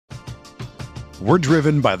We're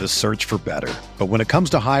driven by the search for better. But when it comes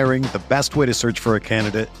to hiring, the best way to search for a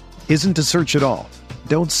candidate isn't to search at all.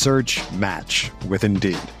 Don't search, match with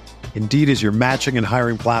Indeed. Indeed is your matching and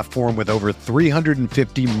hiring platform with over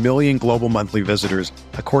 350 million global monthly visitors,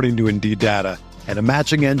 according to Indeed data, and a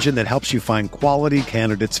matching engine that helps you find quality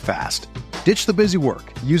candidates fast. Ditch the busy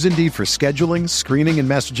work. Use Indeed for scheduling, screening, and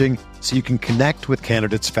messaging so you can connect with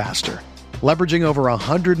candidates faster. Leveraging over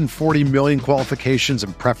 140 million qualifications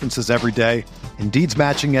and preferences every day, Indeed's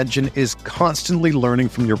matching engine is constantly learning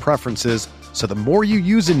from your preferences, so the more you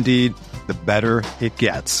use Indeed, the better it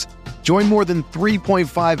gets. Join more than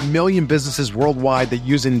 3.5 million businesses worldwide that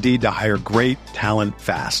use Indeed to hire great talent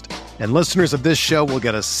fast. And listeners of this show will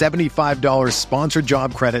get a $75 sponsored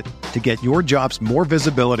job credit to get your jobs more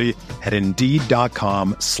visibility at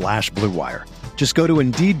Indeed.com/Blue Wire. Just go to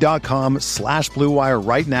Indeed.com/Blue Wire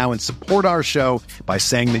right now and support our show by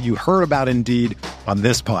saying that you heard about Indeed on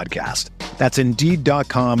this podcast. That's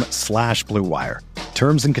Indeed.com/Blue Wire.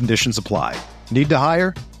 Terms and conditions apply. Need to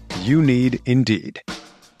hire? You need Indeed.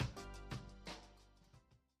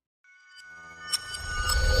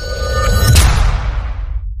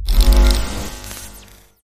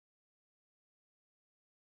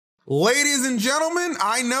 Ladies and gentlemen,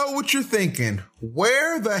 I know what you're thinking.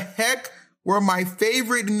 Where the heck were my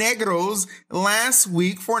favorite negros last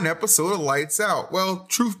week for an episode of Lights Out? Well,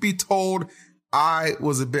 truth be told, I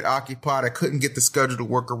was a bit occupied. I couldn't get the schedule to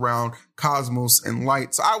work around Cosmos and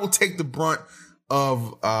Light, so I will take the brunt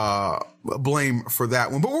of blame for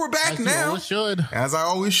that one. But we're back now. As I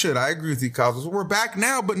always should. I agree with you, Cosmos. We're back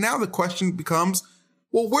now, but now the question becomes,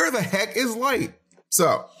 well, where the heck is Light?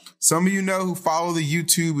 So some of you know who follow the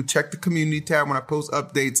YouTube, who check the community tab when I post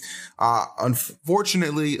updates.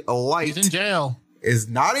 Unfortunately, Light he's in jail. Is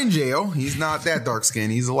not in jail. He's not that dark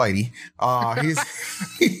skinned. He's a lighty.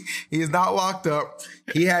 He is not locked up.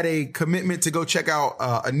 He had a commitment to go check out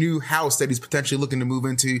a new house that he's potentially looking to move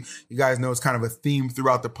into. You guys know it's kind of a theme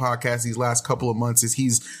throughout the podcast these last couple of months is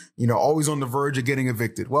he's, always on the verge of getting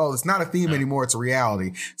evicted. Well, it's not a theme anymore. It's a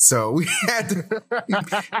reality. So we had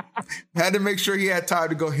to make sure he had time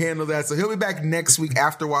to go handle that. So he'll be back next week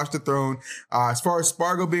after Watch the Throne. As far as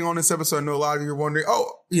Spargo being on this episode, I know a lot of you are wondering,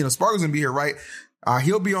 Spargo's going to be here, right?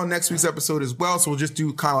 He'll be on next week's episode as well. So we'll just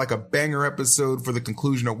do kind of like a banger episode for the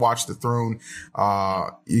conclusion of Watch the Throne.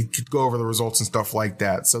 You could go over the results and stuff like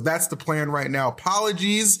that. So that's the plan right now.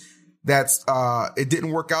 Apologies. It didn't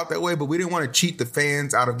work out that way, but we didn't want to cheat the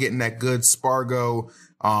fans out of getting that good Spargo,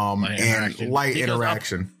 and Light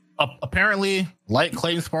interaction. Apparently Light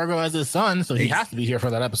claims Spargo as his son, so he has to be here for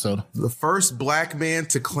that episode. The first black man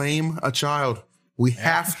to claim a child. We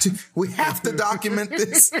have to document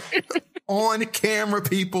this on camera,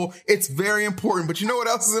 people. It's very important. But you know what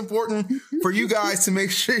else is important? For you guys to make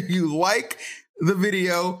sure you like the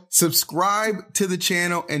video, subscribe to the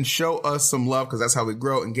channel, and show us some love, because that's how we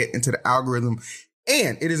grow and get into the algorithm.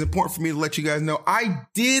 And it is important for me to let you guys know I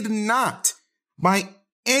did not, by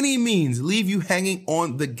any means, leave you hanging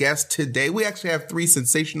on the guests today. We actually have 3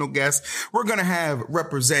 sensational guests. We're going to have,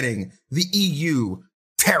 representing the EU,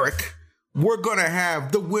 Tarek. We're going to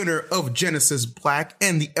have the winner of Genesis Black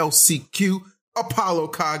and the LCQ, Apollo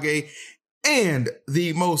Kage, and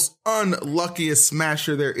the most unluckiest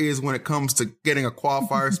smasher there is when it comes to getting a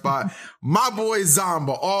qualifier spot, my boy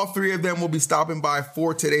Zomba. All 3 of them will be stopping by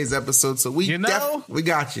for today's episode. So we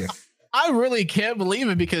got you. I really can't believe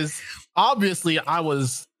it, because obviously I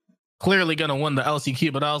was clearly going to win the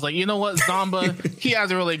LCQ, but I was like, you know what, Zomba, he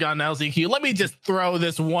hasn't really gotten an LCQ. Let me just throw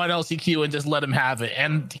this one LCQ and just let him have it.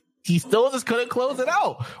 And he still just couldn't close it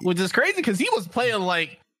out, which is crazy, because he was playing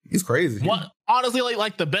like, he's crazy. Honestly,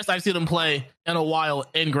 like the best I've seen him play in a while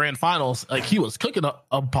in grand finals. Like, he was cooking up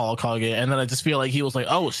Apollo Kage, and then I just feel like he was like,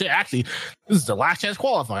 oh shit, actually, this is the last chance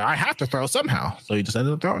qualifier. I have to throw somehow. So he just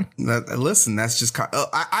ended up throwing. Listen, that's just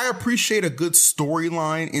I appreciate a good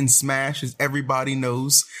storyline in Smash, as everybody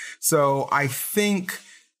knows. So I think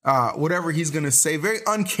whatever he's gonna say, very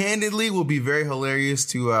uncandidly, will be very hilarious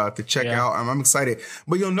to check out. I'm excited.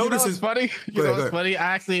 But you'll notice it's funny. It's funny.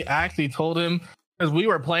 I actually told him, because we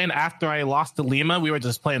were playing after I lost to Lima, we were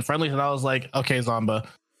just playing friendly, and I was like, okay, Zomba,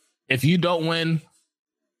 if you don't win,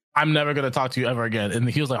 I'm never going to talk to you ever again. And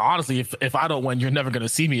he was like, honestly, if I don't win, you're never going to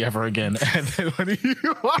see me ever again. And then when he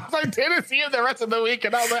lost, I didn't see him the rest of the week,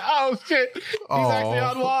 and I was like, oh shit, he's actually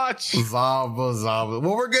on watch. Zomba.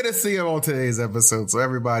 Well, we're going to see him on today's episode, so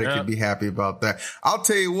everybody can be happy about that. I'll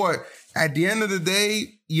tell you what, at the end of the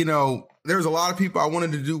day, there's a lot of people I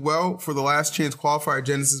wanted to do well for the last chance qualifier at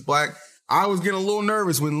Genesis Black. I was getting a little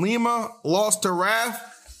nervous when Lima lost to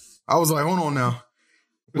Wrath. I was like, hold on now.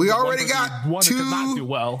 We already got one two. Did not do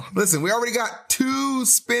well. Listen, we already got 2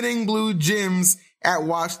 spinning blue gems at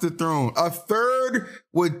Watch the Throne. A third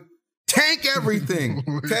would tank everything.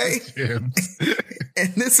 Okay.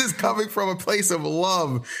 And this is coming from a place of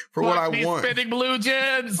love for what I want. Spinning blue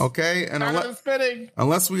gems. Okay. And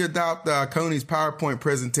unless we adopt Coney's PowerPoint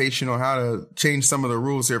presentation on how to change some of the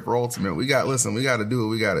rules here for Ultimate, we got to do what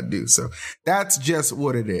we got to do. So that's just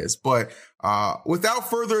what it is. But without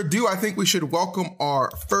further ado, I think we should welcome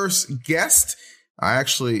our first guest. I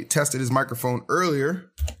actually tested his microphone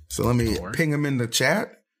earlier, so let me ping him in the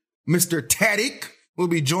chat. Mr. Tadic will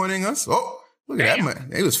be joining us. Oh, look at that,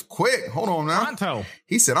 man. It was quick. Hold on now. Pronto.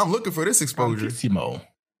 He said, I'm looking for this exposure. Prontissimo.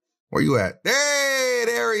 Where you at? Hey,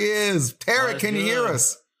 there he is. Tarek, can you hear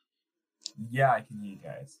us? Yeah, I can hear you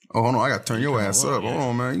guys. Oh, hold on. I got to turn your ass up. Hold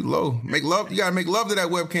on, man. You low. Make love. You got to make love to that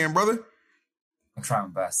webcam, brother. I'm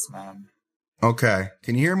trying my best, man. Okay.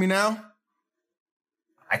 Can you hear me now?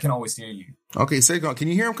 I can always hear you. Okay, can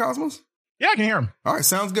you hear him, Cosmos? Yeah, I can hear him. All right,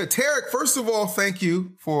 sounds good. Tarek, first of all, thank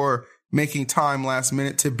you for making time last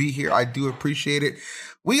minute to be here. I do appreciate it.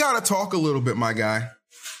 We got to talk a little bit, my guy.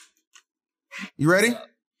 You ready?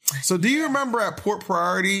 So do you remember at Port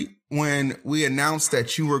Priority when we announced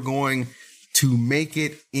that you were going to make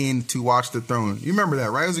it in to Watch the Throne? You remember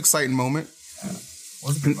that, right? It was an exciting moment. It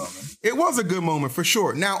was a good moment. It was a good moment for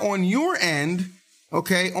sure. Now, on your end,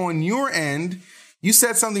 you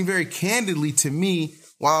said something very candidly to me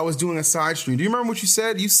while I was doing a side stream. Do you remember what you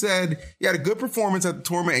said? You said you had a good performance at the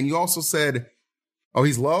tournament, and you also said, oh,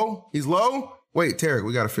 he's low? He's low? Wait, Tarek,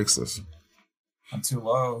 we got to fix this. I'm too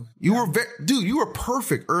low. You were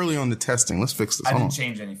perfect early on the testing. Let's fix this. I didn't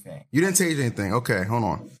change anything. You didn't change anything. Okay, hold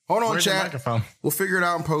on. Where's the chat. microphone? We'll figure it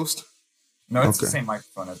out in post. No, it's the same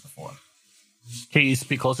microphone as before. Can you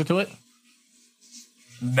speak closer to it?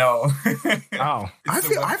 No. Oh. I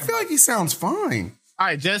feel like he sounds fine. All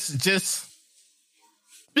right, just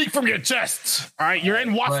speak from your chest. All right, you're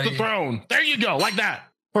in Watch the Throne. There you go, like that.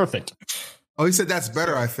 Perfect. Oh, he said that's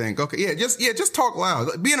better, I think. Okay, just talk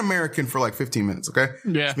loud. Be an American for like 15 minutes, okay?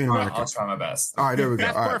 Yeah. Just be an American. I'll try my best. All right, there we go.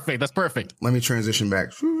 That's perfect. Let me transition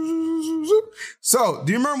back. So,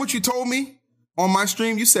 do you remember what you told me on my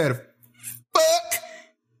stream? You said, fuck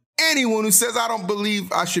anyone who says I don't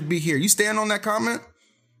believe I should be here. You stand on that comment?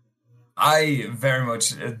 I very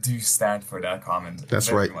much do stand for that comment. That's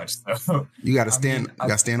very right. Much so. You got to stand. You got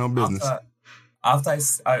to stand on business.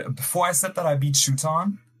 Before I said that I beat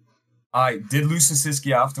Shuton, I did lose to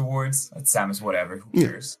Siski afterwards. Samus, whatever. Who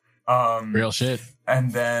cares? Real shit.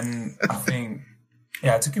 And then I think,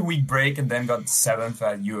 I took a week break and then got 7th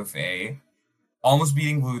at UFA. Almost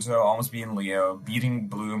beating Gluto, almost beating Leo, beating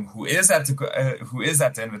Bloom, who is at the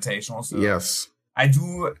Invitational. So yes. I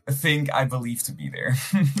do think I believe to be there.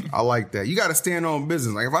 I like that. You got to stand on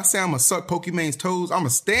business. Like if I say I'm going to suck Pokemon's toes, I'm going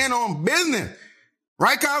to stand on business.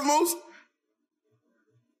 Right, Cosmos?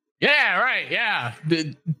 Yeah, right. Yeah.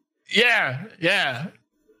 Yeah.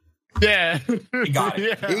 He got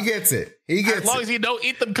it. Yeah. He gets it. As long as you don't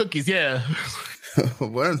eat them cookies, yeah.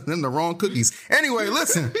 Well, then the wrong cookies. Anyway,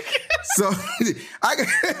 listen. So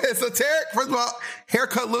Tarek, first of all,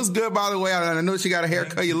 haircut looks good, by the way. I know she got a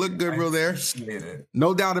haircut. You look good, real there.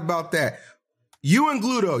 No doubt about that. You and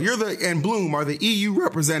Gluto, and Bloom are the EU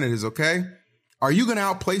representatives, okay? Are you going to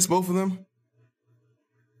outplace both of them?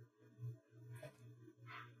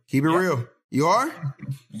 Keep it real. You are?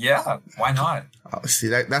 Yeah, why not? See,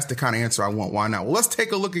 that's the kind of answer I want. Why not? Well, let's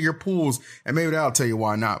take a look at your pools, and maybe that'll tell you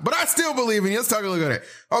why not. But I still believe in you. Let's take a look at it.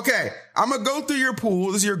 Okay, I'm going to go through your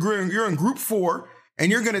pool. This is you're in group 4,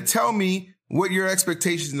 and you're going to tell me what your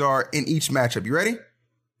expectations are in each matchup. You ready?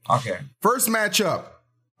 Okay. First matchup,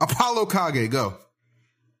 Apollo Kage, go.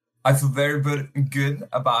 I feel very good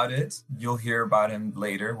about it. You'll hear about him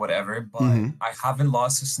later, whatever. But I haven't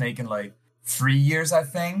lost to Snake in like 3 years, I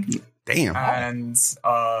think. Damn. And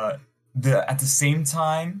at the same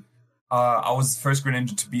time, I was the first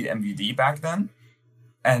Greninja to beat MVD back then.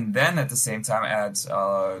 And then at the same time at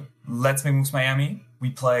Let's Make Moves Miami, we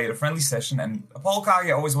played a friendly session. And Apollo Kage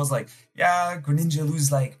always was like, yeah, Greninja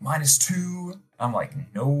loses like -2. I'm like,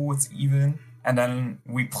 no, it's even. And then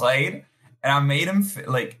we played. And I made him,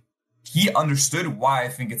 he understood why I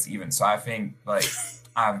think it's even. So I think, I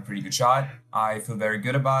have a pretty good shot. I feel very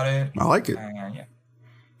good about it. I like it. Yeah.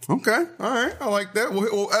 Okay. All right. I like that.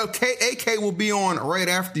 Well, AK will be on right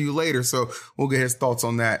after you later, so we'll get his thoughts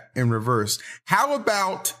on that in reverse. How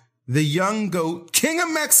about the young GOAT, King of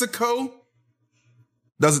Mexico?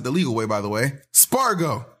 Does it the legal way, by the way.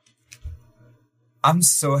 Spargo. I'm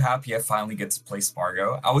so happy I finally get to play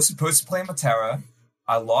Spargo. I was supposed to play Matera.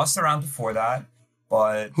 I lost a round before that,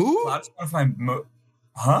 but... Who? That's one of my...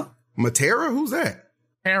 Huh? Matera? Who's that?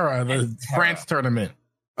 Terra, the And Terra. France tournament.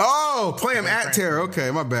 Oh, play him at Terra. Okay,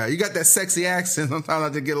 my bad. You got that sexy accent. Sometimes I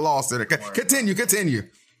just get lost in it. Continue.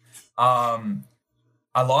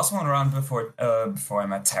 I lost one round before I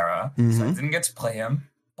met Terra, so I didn't get to play him.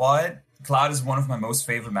 But Cloud is one of my most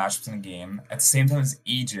favorite matchups in the game. At the same time as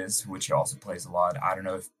Aegis, which he also plays a lot. I don't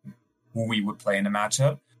know who we would play in a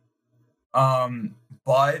matchup.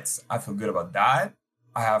 But I feel good about that.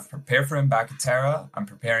 I have prepared for him back at Terra. I'm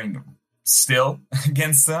preparing still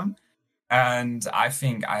against him. And I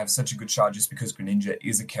think I have such a good shot just because Greninja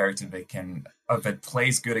is a character that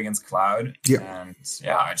plays good against Cloud. Yeah. And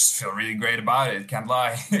yeah, I just feel really great about it. Can't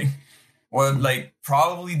lie. Well, like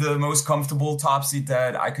probably the most comfortable top seed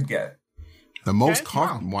that I could get. The most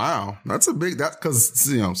wow. That's a big, that's because,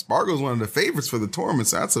 Spargo's one of the favorites for the tournament.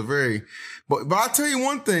 So that's a very, but I'll tell you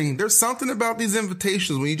one thing, there's something about these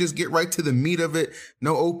invitations when you just get right to the meat of it.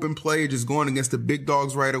 No open play, just going against the big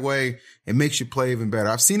dogs right away. It makes you play even better.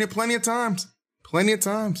 I've seen it plenty of times.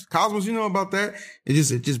 Cosmos, you know about that. It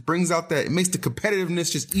just brings out that, it makes the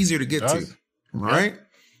competitiveness just easier to get to. Right?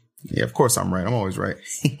 Yeah, of course I'm right. I'm always right.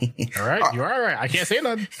 All right. You are right. I can't say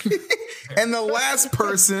nothing. And the last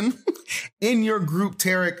person in your group,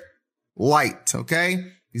 Tarek, Light, okay?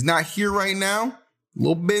 He's not here right now. A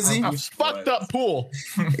little busy. A fucked up pool.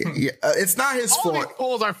 Yeah, it's not his All fault. these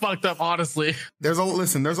pools are fucked up, honestly. There's a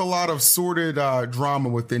lot of sordid drama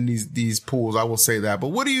within these pools. I will say that. But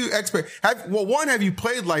what do you expect? One, have you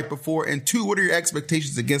played Light before? And two, what are your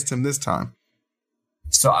expectations against him this time?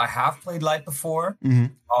 So I have played Light before.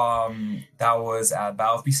 That was at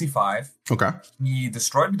Battle of BC5. Okay. He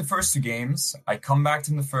destroyed me the first 2 games. I come back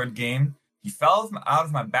to him the 3rd game. He fell out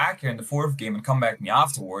of my back here in the 4th game and come back me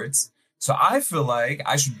afterwards. So I feel like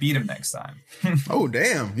I should beat him next time. Oh,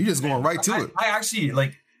 damn. You're just going right to it. I actually,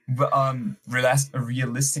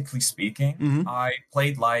 realistically speaking, I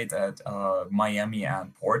played Light at Miami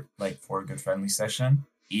and Port, for a good friendly session,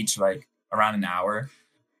 each around an hour.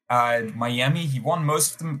 At Miami, he won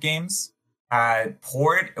most of the games. At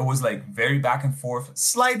Port, it was very back and forth,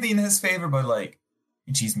 slightly in his favor, but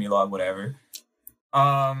he cheesed me a lot, whatever.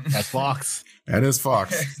 That's Fox. That is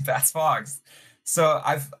Fox. That's Fox. So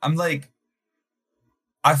I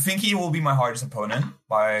think he will be my hardest opponent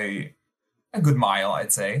by a good mile,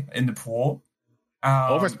 I'd say, in the pool.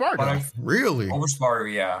 Over Spargo. Really? Over Spargo,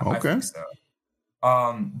 yeah. Okay. I think so.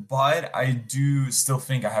 But I do still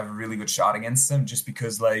think I have a really good shot against him just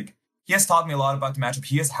because, he has taught me a lot about the matchup.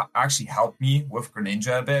 He has actually helped me with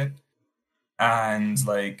Greninja a bit. And,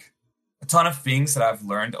 a ton of things that I've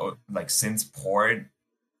learned, since Port,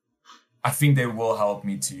 I think they will help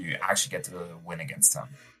me to actually get to the win against him.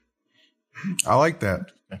 I like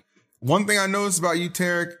that. One thing I noticed about you,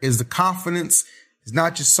 Tarek, is the confidence is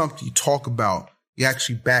not just something you talk about. You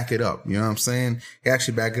actually back it up. You know what I'm saying? You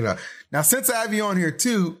actually back it up. Now, since I have you on here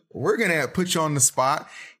too, we're going to put you on the spot.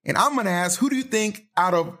 And I'm going to ask, who do you think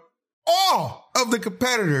out of all of the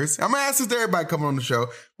competitors, I'm going to ask this to everybody coming on the show,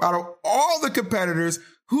 out of all the competitors,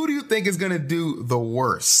 who do you think is going to do the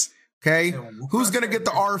worst? Okay. Who's going to get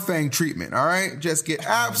the R-Fang treatment? All right. Just get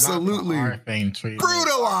absolutely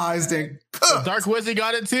brutalized and cooked. Dark Wizzy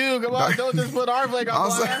got it too. Come on. Don't just put R-Fang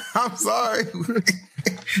on. I'm sorry.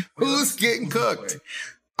 Who's getting cooked?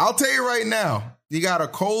 I'll tell you right now. You got a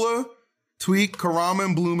Cola, Tweak, Karama,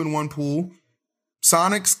 and Bloom in one pool.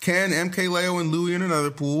 Sonics, Ken, MKLeo, and Louie in another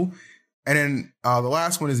pool. And then the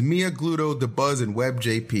last one is Mia, Gluto, DeBuzz, and Web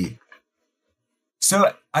JP.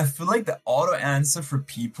 So I feel like the auto answer for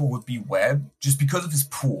people would be Web just because of his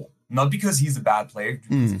pool. Not because he's a bad player,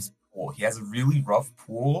 because of his pool. He has a really rough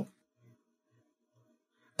pool.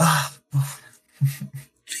 I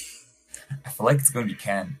feel like it's going to be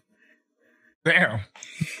Ken. Damn.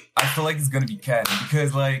 I feel like it's going to be Ken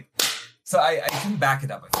because, so I can back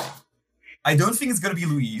it up, I think. I don't think it's going to be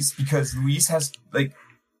Luis because Luis has,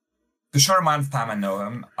 the short amount of time I know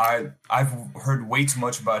him, I've heard way too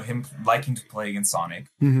much about him liking to play against Sonic.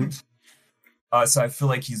 So I feel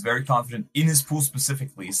like he's very confident in his pool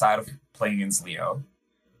specifically, aside of playing against Leo.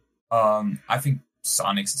 I think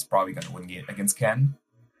Sonics is probably going to win against Ken.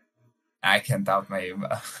 I can't doubt my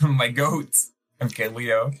my goat,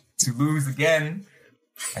 MKLeo, to lose again.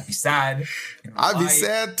 I'd be sad. I'd be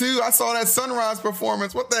sad too. I saw that Sunrise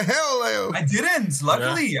performance. What the hell, Leo? I didn't.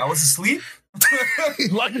 Luckily, I was asleep.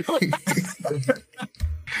 Luckily.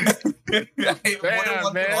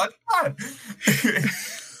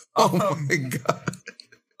 Oh my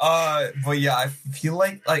god. But yeah, I feel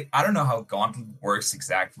like I don't know how Gauntlet works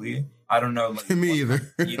exactly. I don't know me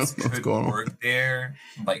either. It could work there,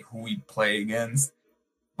 who we play against.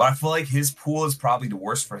 But I feel like his pool is probably the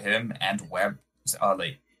worst for him and Web,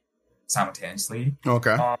 simultaneously.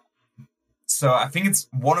 Okay. So I think it's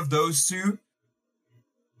one of those two.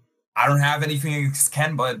 I don't have anything against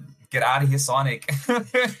Ken, but get out of here, Sonic.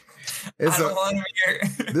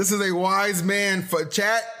 This is a wise man for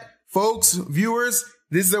chat, folks, viewers.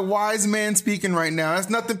 This is a wise man speaking right now.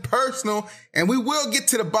 That's nothing personal. And we will get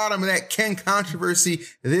to the bottom of that Ken controversy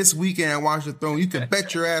this weekend at Watch the Throne. You can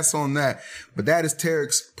bet your ass on that. But that is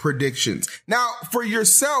Tarek's predictions. Now, for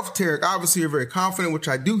yourself, Tarek, obviously you're very confident, which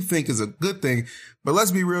I do think is a good thing. But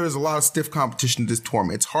let's be real, there's a lot of stiff competition in this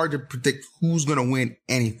tournament. It's hard to predict who's going to win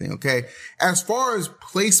anything, okay? As far as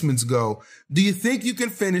placements go, do you think you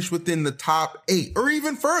can finish within the top 8 or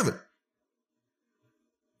even further?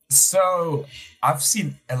 So I've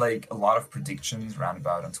seen like a lot of predictions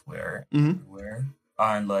roundabout on Twitter everywhere.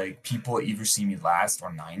 And like people either see me last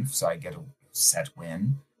or 9th, so I get a set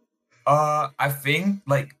win. I think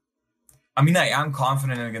like, I mean, I am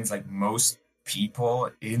confident against like most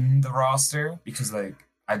people in the roster because like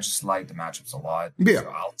I just like the matchups a lot. Yeah. So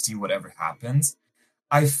I'll see whatever happens.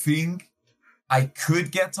 I think I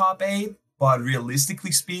could get top 8, but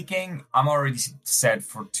realistically speaking, I'm already set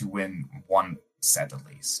to win one set at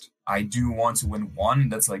least. I do want to win one.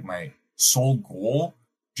 That's like my sole goal,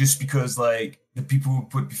 just because like the people who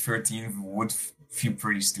put me 13th would feel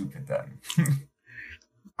pretty stupid then.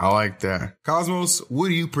 I like that. Cosmos, what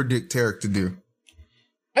do you predict Tarek to do?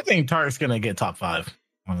 I think Tarek's gonna get top 5,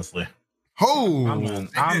 honestly. Oh,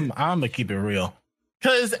 I'm gonna keep it real.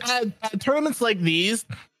 Because at tournaments like these,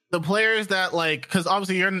 the players that like, because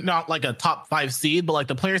obviously you're not like a top 5 seed, but like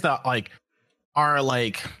the players that like are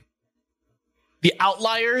like the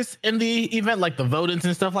outliers in the event, like the vote-ins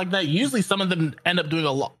and stuff like that, usually some of them end up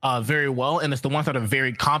doing very well, and it's the ones that are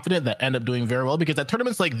very confident that end up doing very well, because at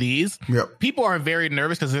tournaments like these, people are very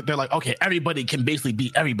nervous because they're like, okay, everybody can basically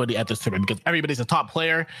beat everybody at this tournament because everybody's a top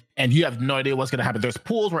player, and you have no idea what's going to happen. There's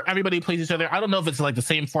pools where everybody plays each other. I don't know if it's like the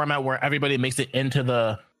same format where everybody makes it into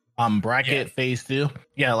the bracket phase 2.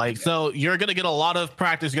 So you're going to get a lot of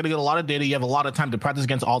practice, you're going to get a lot of data, you have a lot of time to practice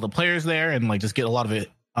against all the players there and like just get a lot of it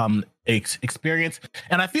experience.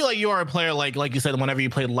 And I feel like you are a player like you said, whenever you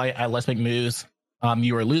played light at Let's Make Moves,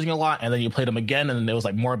 you were losing a lot, and then you played him again, and then there was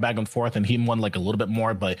like more back and forth, and he won like a little bit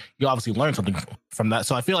more, but you obviously learned something from that.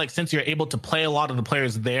 So I feel like since you're able to play a lot of the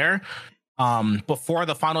players there before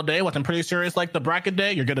the final day, which I'm pretty sure is like the bracket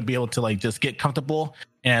day, you're going to be able to like just get comfortable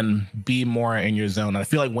and be more in your zone. And I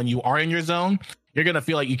feel like when you are in your zone, you're going to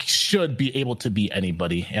feel like you should be able to beat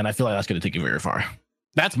anybody, and I feel like that's going to take you very far.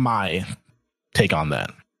 That's my take on that.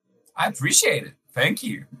 I appreciate it. Thank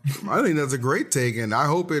you. I think that's a great take, and I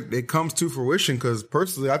hope it comes to fruition, because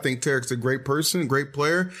personally, I think Tarek's a great person, great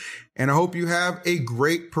player, and I hope you have a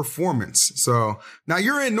great performance. So now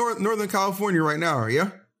you're in Northern California right now, are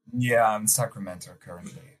you? Yeah, I'm in Sacramento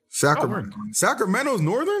currently. Sacramento's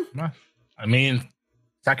Northern? I mean,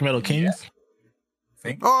 Sacramento Kings?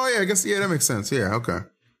 Yeah. I guess, that makes sense. Yeah, okay.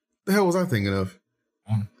 The hell was I thinking of?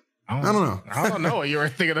 I don't know. I don't know what you were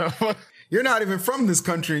thinking of. You're not even from this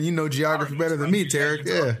country, and you know geography better than me, Tarek.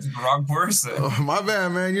 Yeah. The wrong person. Oh, my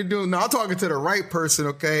bad, man. I'm talking to the right person,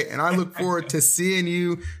 okay? And I look forward to seeing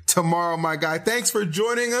you tomorrow, my guy. Thanks for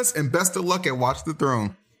joining us, and best of luck at Watch the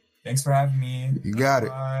Throne. Thanks for having me. You got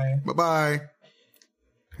it. Bye-bye.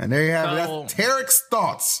 And there you have it. That's Tarek's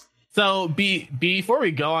thoughts. So before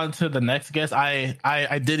we go on to the next guest,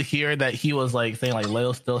 I did hear that he was like saying like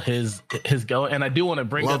Leo's still his go, and I do want to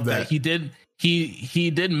bring up that he did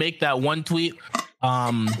make that one tweet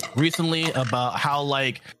recently about how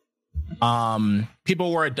like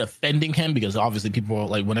people were defending him, because obviously people were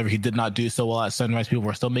like, whenever he did not do so well at Sunrise, people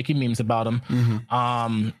were still making memes about him.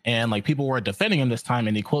 And like people were defending him this time,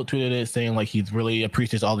 and he quote tweeted it saying like he really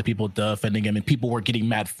appreciates all the people defending him, and people were getting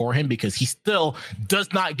mad for him because he still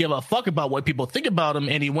does not give a fuck about what people think about him.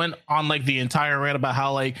 And he went on like the entire rant about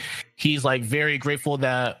how like he's like very grateful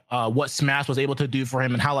that what Smash was able to do for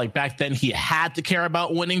him, and how like back then he had to care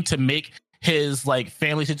about winning to make his like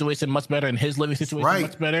family situation much better and his living situation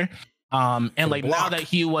much better. And like now that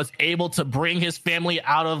he was able to bring his family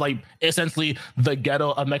out of like essentially the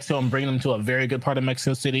ghetto of Mexico and bring them to a very good part of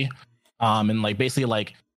Mexico City, and like basically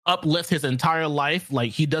like uplift his entire life,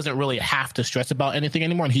 like he doesn't really have to stress about anything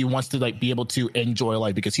anymore, and he wants to like be able to enjoy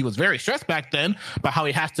life, because he was very stressed back then about how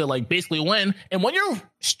he has to like basically win. And when you're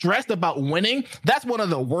stressed about winning, that's one of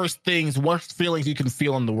the worst feelings you can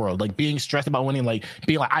feel in the world, like being stressed about winning, like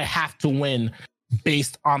being like, I have to win,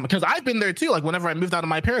 based on, because I've been there too. Like whenever I moved out of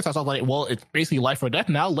my parents' house, I was like, well, it's basically life or death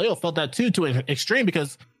now. Leo felt that too, to an extreme,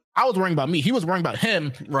 because I was worrying about me, he was worrying about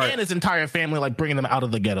him and his entire family, like bringing them out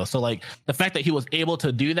of the ghetto. So like the fact that he was able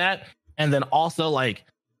to do that, and then also like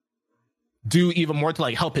do even more to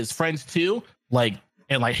like help his friends too, like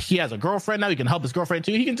and like he has a girlfriend now. He can help his girlfriend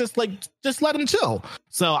too. He can just let him chill.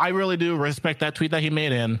 So I really do respect that tweet that he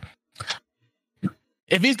made. And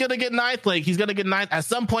if he's gonna get ninth, like he's gonna get ninth at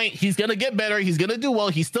some point. He's gonna get better. He's gonna do well.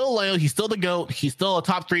 He's still loyal. He's still the GOAT. He's still a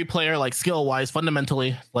top 3 player, like skill wise,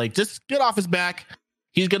 fundamentally. Like just get off his back.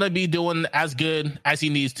 He's gonna be doing as good as he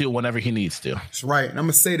needs to whenever he needs to. That's right. And I'm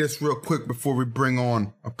gonna say this real quick before we bring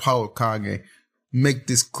on Apollo Kage. Make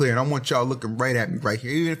this clear. And I want y'all looking right at me right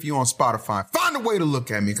here. Even if you're on Spotify, find a way to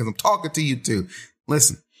look at me because I'm talking to you too.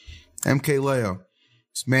 Listen, MKLeo,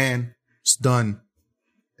 this man has done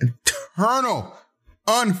eternal,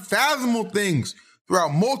 unfathomable things throughout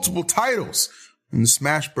multiple titles in the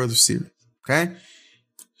Smash Brothers series. Okay?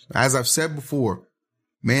 As I've said before,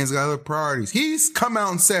 man's got other priorities. He's come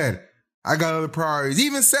out and said, I got other priorities. He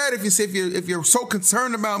even said, if you're so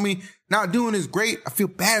concerned about me not doing this great, I feel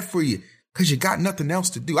bad for you because you got nothing else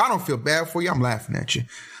to do. I don't feel bad for you. I'm laughing at you.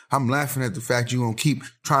 I'm laughing at the fact you're going to keep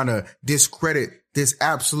trying to discredit this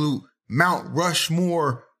absolute Mount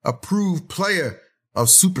Rushmore approved player of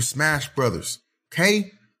Super Smash Brothers.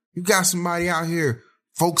 Okay? You got somebody out here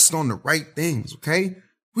focused on the right things. Okay?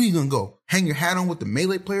 Where you going to go? Hang your hat on what the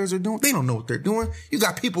Melee players are doing? They don't know what they're doing. You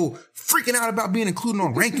got people freaking out about being included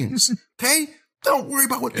on rankings. Okay? Don't worry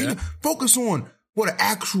about what they do. Focus on what an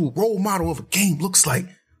actual role model of a game looks like.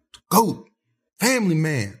 GOAT, family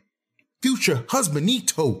man, future husband,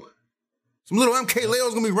 Nito. Some little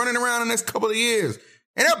MKLeo's going to be running around in the next couple of years.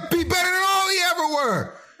 And they'll be better than all he ever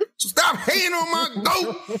were. So stop hating on my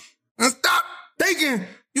GOAT and stop thinking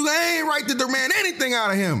you ain't right to demand anything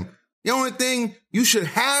out of him. The only thing you should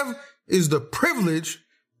have is the privilege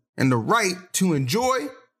and the right to enjoy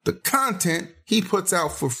the content he puts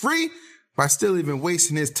out for free by still even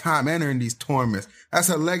wasting his time entering these tournaments. That's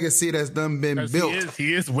a legacy that's done been built.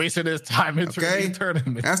 He is wasting his time entering these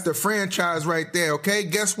tournaments. That's the franchise right there, okay?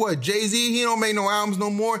 Guess what? Jay-Z, he don't make no albums no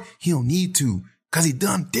more. He don't need to because he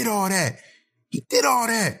did all that. He did all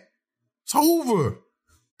that. It's over,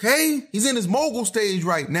 okay? He's in his mogul stage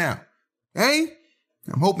right now, okay?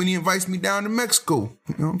 I'm hoping he invites me down to Mexico.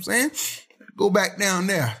 You know what I'm saying? Go back down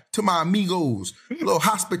there to my amigos. A little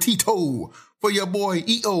hospitito for your boy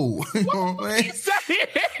EO. You know what I'm saying?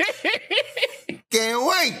 Can't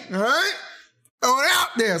wait, all right? Throw it out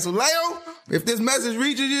there. So, Leo, if this message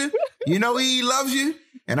reaches you, you know he loves you,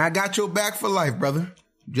 and I got your back for life, brother.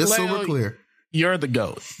 Just Leo, so we're clear. You're the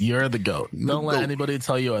GOAT. You're the GOAT. Don't let anybody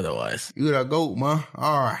tell you otherwise. You're the GOAT, man.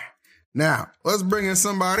 All right. Now, let's bring in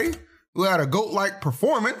somebody who had a GOAT-like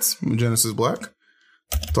performance from Genesis Black.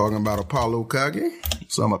 Talking about Apollo Kage.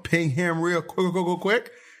 So I'm going to ping him real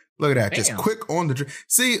quick. Look at that. Damn. Just quick on the...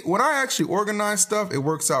 See, when I actually organize stuff, it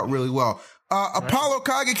works out really well. Apollo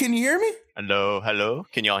Kage, can you hear me? Hello.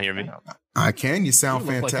 Can y'all hear me? I can. You sound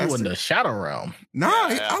fantastic. Like you in the shadow realm. Nah,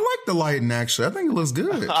 yeah. I like the lighting, actually. I think it looks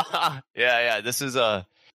good. Yeah. This is a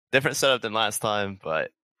different setup than last time,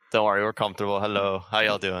 but don't worry, we're comfortable. Hello. How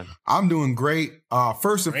y'all doing? I'm doing great.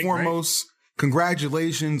 First and foremost,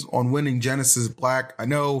 congratulations on winning Genesis Black. I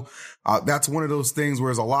know that's one of those things where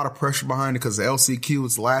there's a lot of pressure behind it because the LCQ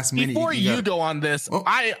is last minute. Before you go on this,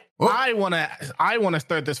 I want to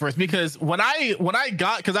start this first because when I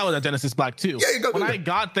got, because I was at Genesis Black too. Yeah, when I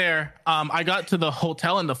got there, I got to the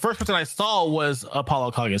hotel and the first person I saw was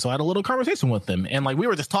Apollo Kage. So I had a little conversation with him and like we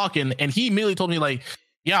were just talking and he immediately told me like,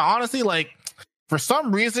 yeah, honestly, like for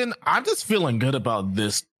some reason I'm just feeling good about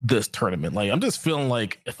this tournament. Like I'm just feeling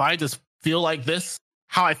like if I just feel like this,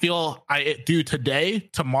 how I feel I do today,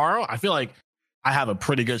 tomorrow, I feel like I have a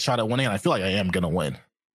pretty good shot at winning and I feel like I am going to win.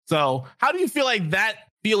 So how do you feel like that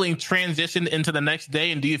feeling transitioned into the next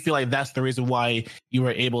day? And do you feel like that's the reason why you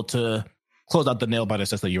were able to close out the nail biter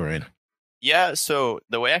sets that you were in? Yeah. So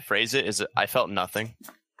the way I phrase it is I felt nothing.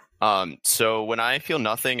 So when I feel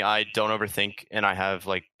nothing, I don't overthink and I have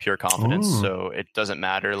like pure confidence. Ooh. So it doesn't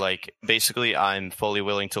matter. Like basically I'm fully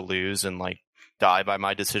willing to lose and like die by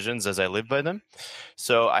my decisions as I live by them.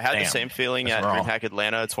 So I had the same feeling at DreamHack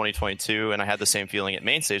Atlanta 2022, and I had the same feeling at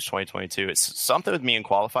Mainstage 2022. It's something with me in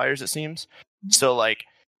qualifiers, it seems. So like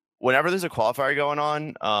whenever there's a qualifier going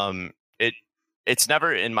on, it's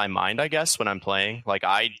never in my mind, I guess, when I'm playing. Like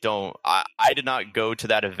I did not go to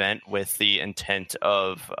that event with the intent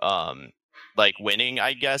of like winning,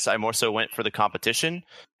 I guess. I more so went for the competition.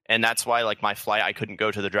 And that's why, like, my flight, I couldn't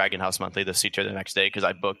go to the Dragon House Monthly, the C-tier, the next day because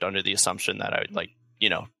I booked under the assumption that I would, like, you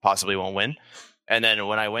know, possibly won't win. And then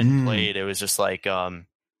when I went and played, it was just like, I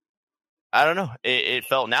don't know. It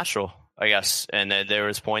felt natural, I guess. And then there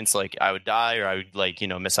was points like I would die or I would, like, you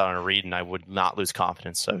know, miss out on a read and I would not lose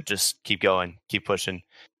confidence. So just keep going, keep pushing.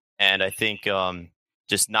 And I think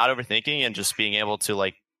just not overthinking and just being able to,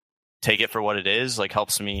 like, take it for what it is, like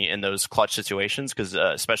helps me in those clutch situations. Cause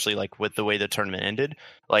especially like with the way the tournament ended,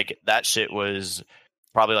 like that shit was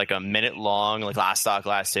probably like a minute long, like last stock,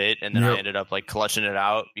 last hit. And then I ended up like clutching it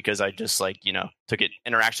out because I just like, took it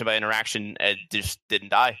interaction by interaction and just didn't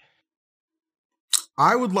die.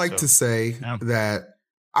 I would like to say that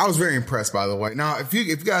I was very impressed, by the way. Now, if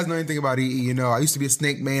you guys know anything about EE, I used to be a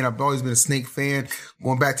Snake man. I've always been a Snake fan,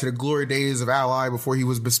 going back to the glory days of Ally before he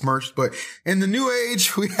was besmirched. But in the new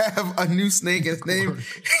age, we have a new Snake. His name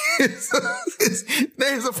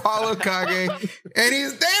is Apollo Kage, and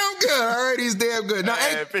he's damn good. All right, he's damn good. Now,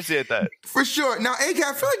 I appreciate that for sure. Now, AK,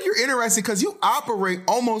 I feel like you're interesting because you operate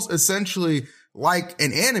almost essentially like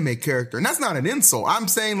an anime character. And that's not an insult. I'm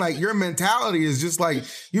saying like your mentality is just like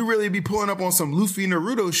you really be pulling up on some Luffy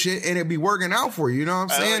Naruto shit and it'd be working out for you. You know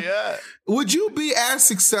what I'm saying? Yeah. Would you be as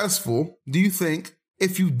successful, do you think,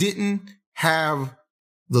 if you didn't have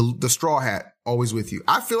the straw hat always with you?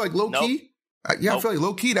 I feel like low key. I feel like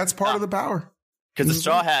low key, that's part of the power. Because the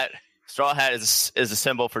straw hat is a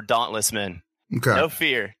symbol for dauntless men. Okay. No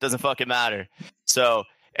fear. Doesn't fucking matter. So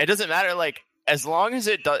it doesn't matter like as long as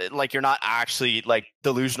it does, like you're not actually like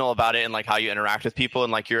delusional about it and like how you interact with people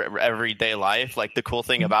and like your everyday life. Like the cool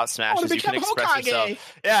thing about Smash is you can express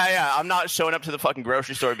yourself. Yeah. I'm not showing up to the fucking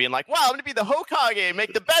grocery store being like, "Wow, I'm gonna be the Hokage and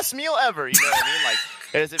make the best meal ever." You know what I mean? Like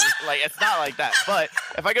it's not like that. But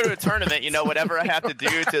if I go to a tournament, whatever I have to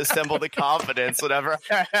do to assemble the confidence, whatever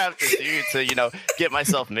I have to do to get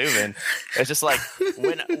myself moving, it's just like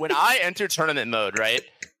when I enter tournament mode, right?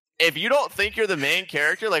 If you don't think you're the main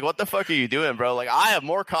character, like, what the fuck are you doing, bro? Like, I have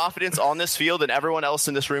more confidence on this field than everyone else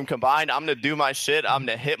in this room combined. I'm going to do my shit. I'm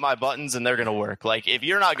going to hit my buttons, and they're going to work. Like, if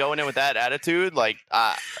you're not going in with that attitude, like,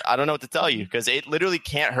 I don't know what to tell you, because it literally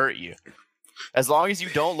can't hurt you. As long as you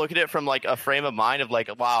don't look at it from, like, a frame of mind of,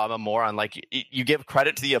 like, wow, I'm a moron. Like, you give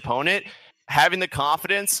credit to the opponent. Having the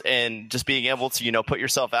confidence and just being able to, put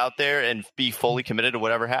yourself out there and be fully committed to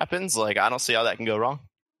whatever happens, like, I don't see how that can go wrong.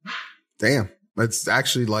 Damn. It's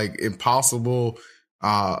actually like impossible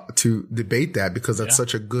to debate that because that's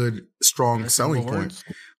such a good, strong selling point.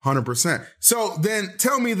 100%. So then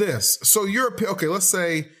tell me this. So okay, let's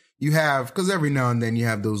say you have, because every now and then you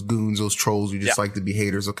have those goons, those trolls who just like to be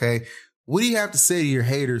haters, okay? What do you have to say to your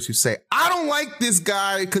haters who say, I don't like this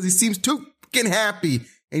guy because he seems too fucking happy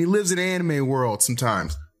and he lives in an anime world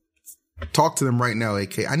sometimes? Talk to them right now,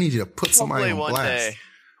 AK. I need you to put somebody on blast.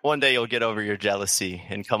 One day you'll get over your jealousy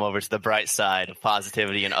and come over to the bright side of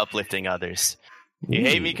positivity and uplifting others. You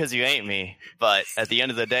hate me because you ain't me, but at the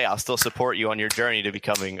end of the day, I'll still support you on your journey to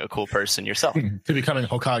becoming a cool person yourself. To becoming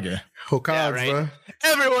Hokage. Yeah, right?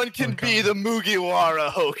 Everyone can be the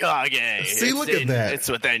Mugiwara Hokage. See, look at that. It's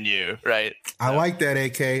within you, right? I like that,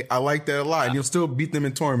 AK. I like that a lot. And you'll still beat them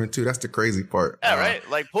in tournament, too. That's the crazy part. Yeah, right?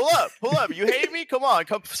 Like, pull up. You hate me? Come on.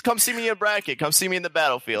 Come see me in bracket. Come see me in the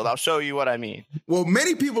battlefield. I'll show you what I mean. Well,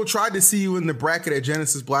 many people tried to see you in the bracket at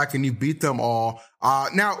Genesis Black, and you beat them all.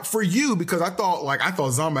 Now, for you, because I thought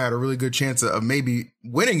Zamba had a really good chance of maybe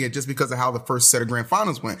winning it just because of how the first set of grand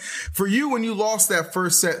finals went. For you, when you lost that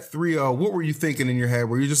first set 3-0, what were you thinking in your head?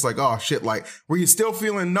 Were you just like, oh shit, like, were you still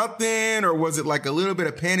feeling nothing? Or was it like a little bit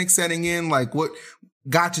of panic setting in? Like, what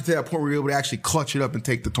got you to that point where you were able to actually clutch it up and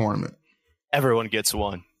take the tournament? Everyone gets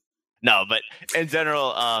one. No, but in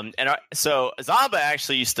general, so Zamba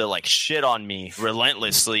actually used to like shit on me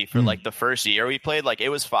relentlessly for like the first year we played. Like it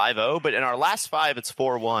was 5-0, but in our last 5, it's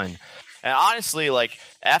 4-1. And honestly, like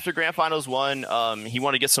after Grand Finals 1, he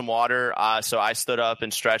wanted to get some water, so I stood up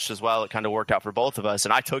and stretched as well. It kind of worked out for both of us,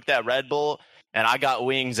 and I took that Red Bull. And I got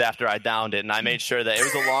wings after I downed it, and I made sure that it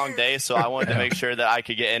was a long day, so I wanted to make sure that I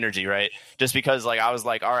could get energy, right? Just because, like, I was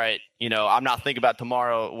like, all right, I'm not thinking about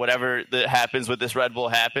tomorrow. Whatever that happens with this Red Bull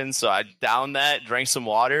happens. So I downed that, drank some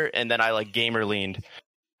water, and then I, like, gamer leaned.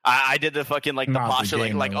 I did the fucking, like, the posture,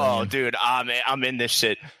 like, oh, dude, I'm in this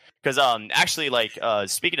shit. Because, actually, like,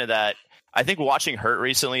 speaking of that, I think watching Hurt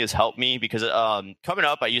recently has helped me because coming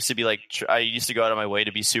up, I used to be like, I used to go out of my way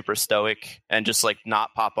to be super stoic and just like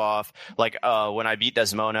not pop off. Like when I beat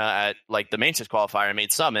Desmona at like the main stage qualifier, I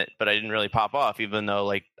made Summit, but I didn't really pop off, even though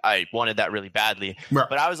like I wanted that really badly. Right.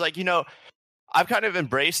 But I was like, I've kind of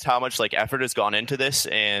embraced how much like effort has gone into this,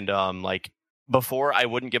 and like before I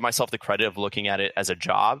wouldn't give myself the credit of looking at it as a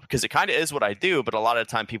job, because it kind of is what I do, but a lot of the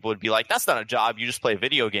time people would be like, that's not a job, you just play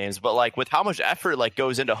video games. But like with how much effort like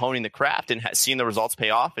goes into honing the craft and seeing the results pay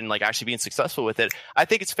off and like actually being successful with it, I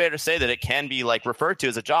think it's fair to say that it can be like referred to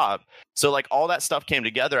as a job. So like all that stuff came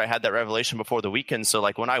together. I had that revelation before the weekend. So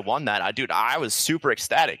like when I won that, I was super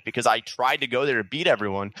ecstatic because I tried to go there to beat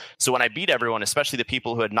everyone. So when I beat everyone, especially the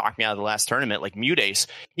people who had knocked me out of the last tournament, like Mudace,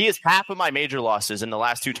 he is half of my major losses in the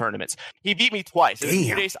last 2 tournaments. He beat me twice. It was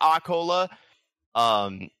Mudace, Akola.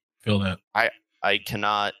 Feel that. I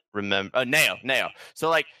cannot remember. Neo. So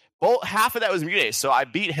like half of that was Mudace. So I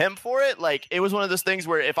beat him for it. Like it was one of those things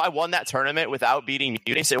where if I won that tournament without beating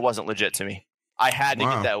Mudace, it wasn't legit to me. I had to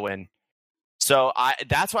get that win. So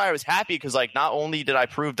that's why I was happy because like not only did I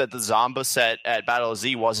prove that the Zomba set at Battle of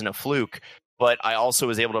Z wasn't a fluke, but I also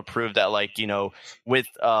was able to prove that like, you know, with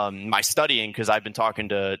my studying, because I've been talking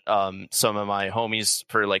to some of my homies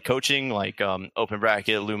for like coaching, like Open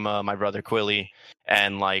Bracket, Luma, my brother Quilly,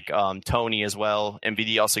 and like Tony as well.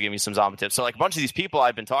 MVD also gave me some Zomba tips. So like a bunch of these people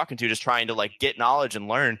I've been talking to just trying to like get knowledge and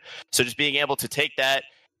learn. So just being able to take that,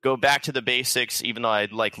 go back to the basics, even though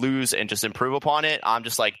I'd like lose and just improve upon it. I'm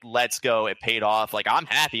just like, let's go. It paid off. Like I'm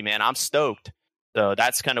happy, man. I'm stoked. So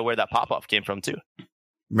that's kind of where that pop-off came from too.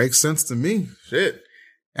 Makes sense to me. Shit.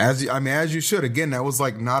 As you should. Again, that was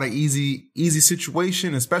like not an easy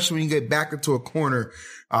situation, especially when you get back into a corner,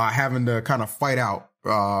 having to kind of fight out,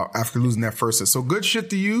 after losing that first set. So good shit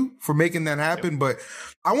to you for making that happen. Yep. But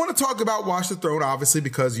I want to talk about Watch the Throne, obviously,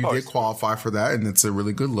 because you did qualify for that. And it's a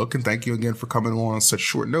really good look. And thank you again for coming on such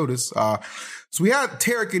short notice. So we had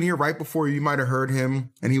Tarek in here right before. You might have heard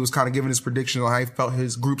him, and he was kind of giving his prediction on how he felt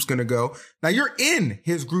his group's going to go. Now you're in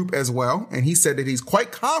his group as well. And he said that he's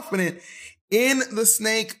quite confident in the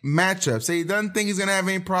Snake matchup. So he doesn't think he's going to have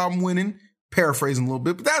any problem winning. Paraphrasing a little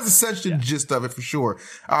bit, but that's essentially the gist of it for sure.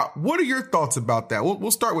 What are your thoughts about that?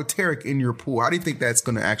 We'll start with Tarek in your pool. How do you think that's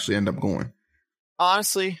going to actually end up going?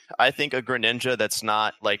 Honestly, I think a Greninja that's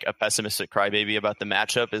not like a pessimistic crybaby about the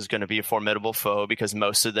matchup is going to be a formidable foe, because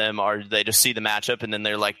most of them they just see the matchup and then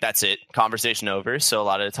they're like, that's it, conversation over. So a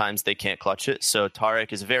lot of the times they can't clutch it. So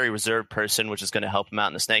Tarek is a very reserved person, which is going to help him out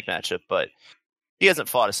in the Snake matchup, but he hasn't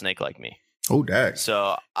fought a Snake like me. Oh, dang.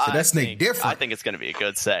 So that Snake different. I think it's going to be a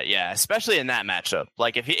good set. Yeah, especially in that matchup.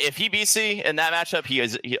 Like if he beats me in that matchup,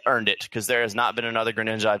 he earned it, because there has not been another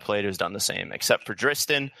Greninja I've played who's done the same, except for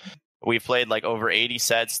Dristan. We've played like over 80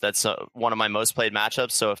 sets. That's one of my most played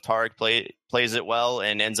matchups. So if Tarek plays it well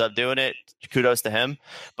and ends up doing it, kudos to him.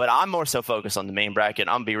 But I'm more so focused on the main bracket.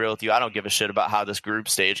 I'm going to be real with you. I don't give a shit about how this group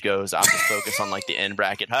stage goes. I'm just focused on like the end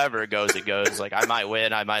bracket. However it goes, it goes. Like I might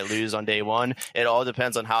win, I might lose on day one. It all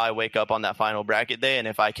depends on how I wake up on that final bracket day. And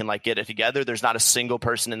if I can like get it together, there's not a single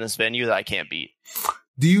person in this venue that I can't beat.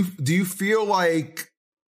 Do you feel like,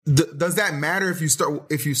 does that matter if you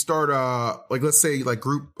start like, let's say like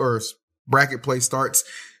group or bracket play starts?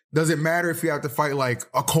 Does it matter if you have to fight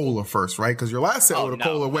like Akola first, right? Because your last set with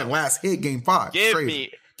Akola went last hit game 5.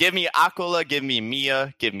 Give me Akola, give me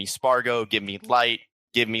Mia, give me Spargo, give me Light,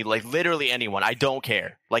 give me like literally anyone. I don't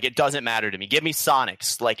care. Like it doesn't matter to me. Give me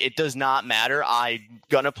Sonics. Like it does not matter. I'm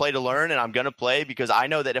gonna play to learn, and I'm gonna play because I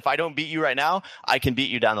know that if I don't beat you right now, I can beat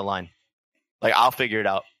you down the line. Like I'll figure it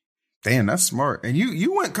out. Damn, that's smart. And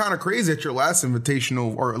you went kind of crazy at your last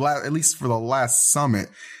invitational, or at least for the last summit.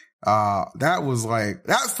 That was like,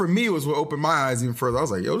 that for me was what opened my eyes even further. I was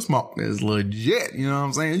like, yo, this motherfucker is legit. You know what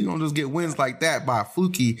I'm saying? You don't just get wins like that by a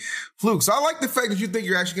fluke. So I like the fact that you think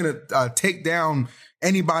you're actually going to take down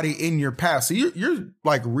anybody in your path. So you're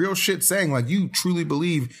like real shit saying like you truly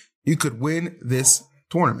believe you could win this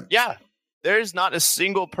tournament. Yeah. There's not a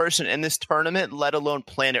single person in this tournament, let alone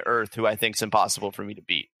planet Earth, who I think is impossible for me to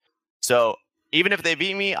beat. So even if they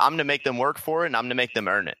beat me, I'm going to make them work for it, and I'm going to make them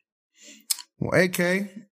earn it. Well, AK,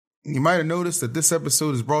 you might have noticed that this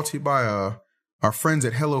episode is brought to you by our friends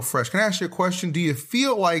at HelloFresh. Can I ask you a question? Do you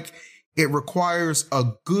feel like it requires a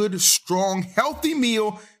good, strong, healthy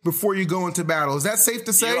meal before you go into battle? Is that safe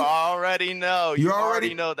to say? You already know. You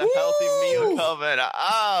already know the healthy meal coming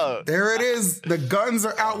out. There it is. The guns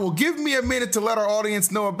are out. Well, give me a minute to let our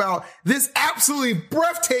audience know about this absolutely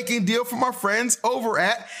breathtaking deal from our friends over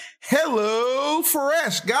at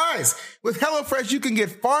HelloFresh. Guys, with HelloFresh, you can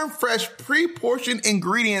get farm fresh, pre-portioned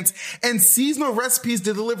ingredients and seasonal recipes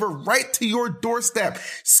to deliver right to your doorstep.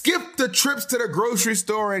 Skip the trips to the grocery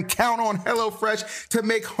store and count on HelloFresh to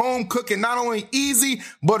make home cooking not only easy,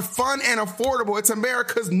 but fun and affordable. It's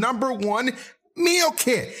America's #1 meal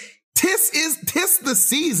kit. Tis the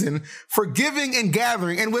season for giving and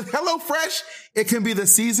gathering. And with HelloFresh, it can be the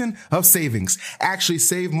season of savings. Actually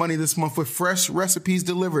save money this month with fresh recipes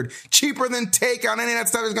delivered. Cheaper than takeout. Any of that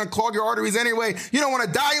stuff is going to clog your arteries anyway. You don't want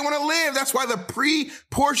to die. You want to live. That's why the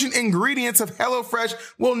pre-portioned ingredients of HelloFresh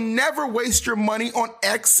will never waste your money on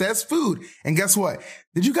excess food. And guess what?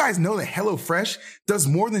 Did you guys know that HelloFresh does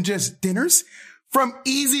more than just dinners? From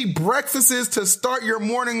easy breakfasts to start your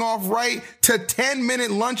morning off right, to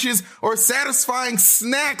 10-minute lunches or satisfying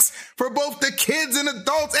snacks for both the kids and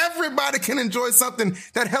adults, everybody can enjoy something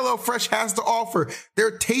that HelloFresh has to offer.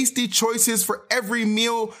 Their tasty choices for every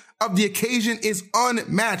meal of the occasion is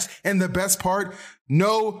unmatched. And the best part,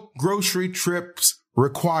 no grocery trips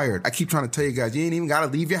required. I keep trying to tell you guys, you ain't even got to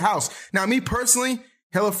leave your house. Now, me personally,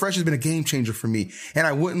 HelloFresh has been a game changer for me, and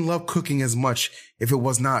I wouldn't love cooking as much if it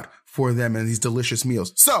was not for them and these delicious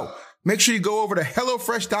meals. So make sure you go over to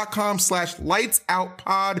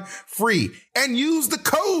HelloFresh.com/LightsOutPodFree and use the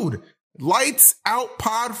code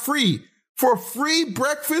LightsOutPodFree for free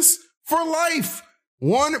breakfast for life.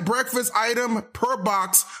 One breakfast item per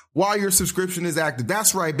box while your subscription is active.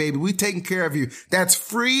 That's right, baby. We taking care of you. That's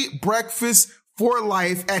free breakfast for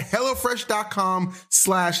life at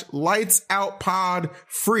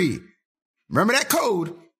HelloFresh.com/LightsOutPodFree. Remember that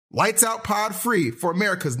code, LightsOutPodFree, for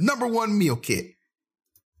America's #1 meal kit.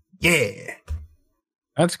 Yeah.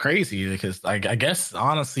 That's crazy because I guess,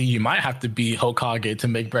 honestly, you might have to be Hokage to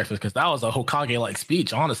make breakfast because that was a Hokage-like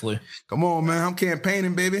speech, honestly. Come on, man. I'm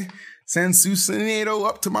campaigning, baby. Send Susanado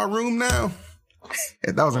up to my room now.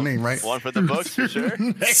 That was her name, right? One for the books, for sure.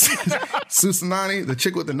 Susanani, the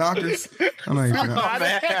chick with the knockers. I know you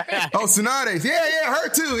Oh, Tsunade. Yeah, her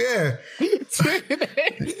too, yeah. Hey.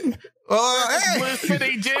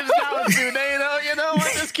 Sitting James Susanado, you know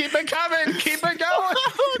what? Just keep it coming. Keep it going.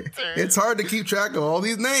 It's hard to keep track of all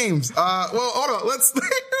these names. Well, hold on.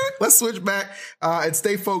 Let's switch back and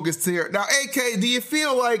stay focused here. Now, AK, do you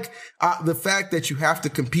feel like the fact that you have to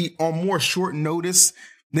compete on more short notice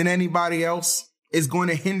than anybody else is going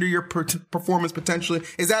to hinder your performance potentially?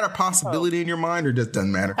 Is that a possibility in your mind, or just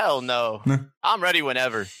doesn't matter? Hell no. I'm ready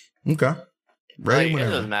whenever. Okay. Ready whenever.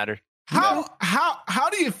 It doesn't matter. How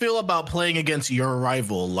do you feel about playing against your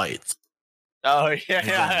rival Lights? Oh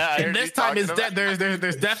yeah. And this time is that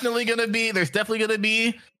there's definitely gonna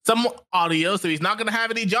be some audio, so he's not gonna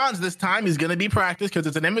have any Johns this time. He's gonna be practice because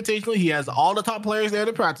it's an invitational. He has all the top players there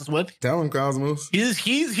to practice with. Tell him, Cosmos.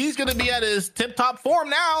 He's gonna be at his tip top form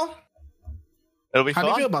now. It'll be fun. How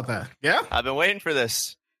do you feel about that? Yeah, I've been waiting for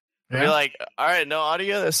this. Yeah. Be like, all right, no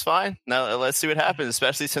audio, that's fine. Now let's see what happens.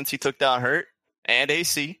 Especially since he took down Hurt and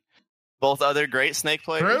AC. Both other great Snake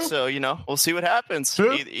players, so we'll see what happens.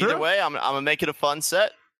 Either way, I'm gonna make it a fun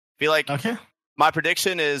set. Feel like my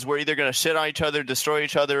prediction is we're either gonna shit on each other, destroy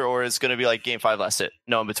each other, or it's gonna be like Game 5 last hit.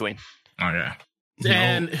 No in between. Okay.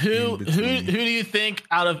 And who do you think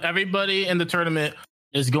out of everybody in the tournament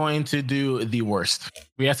is going to do the worst?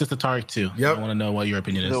 We asked this to Tarek too. Yep. I want to know what your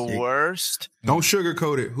opinion is. The worst? Don't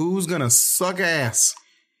sugarcoat it. Who's gonna suck ass?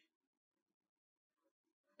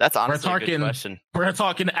 That's honestly a good question. We're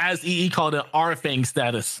talking, as EE called it, R-Fang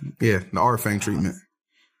status. Yeah, the R-Fang treatment.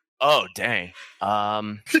 Oh, dang.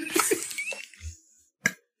 I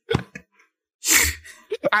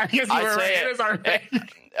guess you were right. It is R-Fang.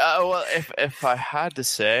 Well, if I had to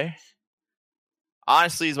say,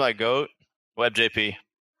 honestly, he's my GOAT, WebJP.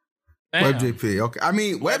 WebJP, okay. I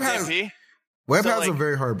mean, Web has a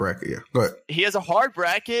very hard bracket, yeah. Go ahead. He has a hard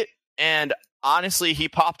bracket, and honestly, he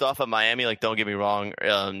popped off at Miami. Like, don't get me wrong.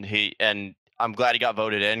 And I'm glad he got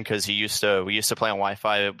voted in because we used to play on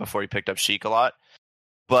Wi-Fi before he picked up Sheik a lot.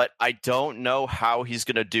 But I don't know how he's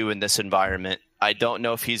going to do in this environment. I don't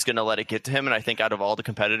know if he's going to let it get to him. And I think out of all the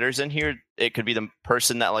competitors in here, it could be the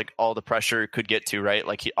person that like all the pressure could get to, right?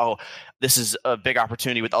 Like, this is a big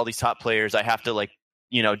opportunity with all these top players. I have to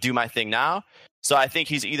do my thing now. So I think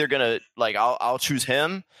he's either going to I'll choose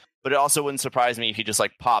him. But it also wouldn't surprise me if he just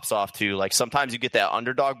pops off too. Like sometimes you get that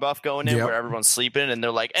underdog buff going in where everyone's sleeping and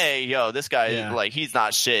they're like, "Hey, yo, this guy he's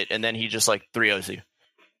not shit," and then he just 3-0s you.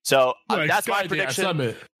 So that's my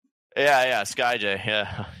prediction. Yeah, Sky J.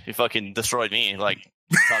 Yeah, he fucking destroyed me.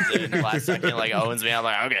 Comes in the last second, owns me. I'm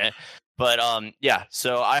like, okay, but yeah.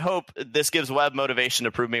 So I hope this gives Webb motivation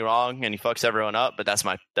to prove me wrong, and he fucks everyone up. But that's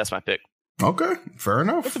my pick. Okay, fair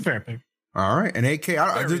enough. That's a fair pick. All right, and AK,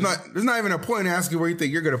 there's not even a point asking where you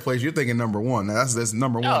think you're going to place. You're thinking #1. That's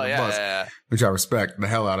number one. Oh yeah. Which I respect the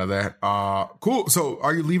hell out of that. Cool. So,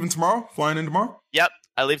 are you leaving tomorrow? Flying in tomorrow? Yep,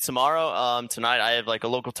 I leave tomorrow. Tonight I have a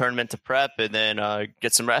local tournament to prep, and then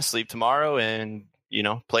get some rest. Leave tomorrow, and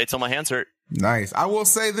play it till my hands hurt. Nice. I will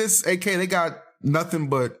say this, AK, they got nothing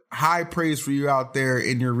but high praise for you out there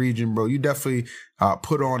in your region, bro. You definitely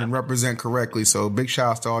put on and represent correctly. So big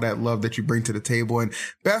shout outs to all that love that you bring to the table, and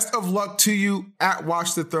best of luck to you at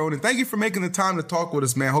Watch the Throne. And thank you for making the time to talk with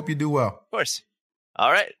us, man. Hope you do well. Of course.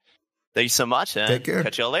 All right. Thank you so much. And take care.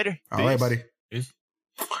 Catch y'all later. All right, buddy. Peace.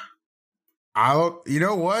 You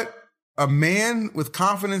know what? A man with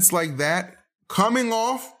confidence like that, coming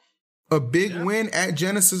off a big win at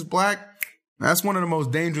Genesis Black, That's one of the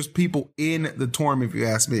most dangerous people in the tournament, if you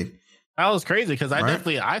ask me. That was crazy because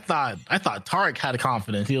I thought Tarek had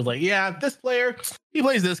confidence. He was like, "Yeah, this player, he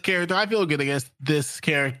plays this character. I feel good against this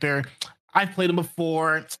character. I've played him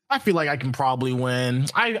before. I feel like I can probably win.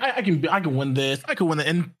 I can win this. I can win it."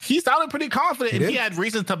 And he sounded pretty confident, and he had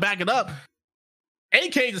reasons to back it up.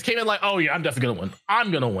 AK just came in like, "Oh yeah, I'm definitely gonna win.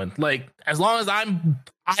 I'm gonna win. Like as long as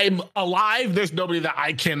I'm alive, there's nobody that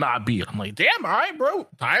I cannot beat." I'm like, "Damn, all right, bro.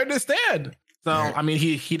 I understand." So I mean,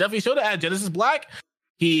 he definitely showed it at Genesis Black.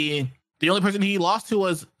 The only person he lost to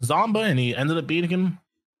was Zomba, and he ended up beating him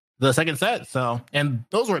the second set. So, and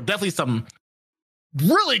those were definitely some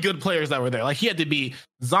really good players that were there. Like he had to beat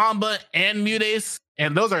Zomba and Mutace,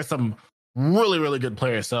 and those are some really, really good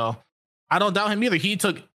players. So I don't doubt him either. He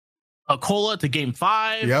took Akola to game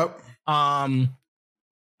 5. Yep. That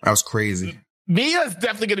was crazy. Mia's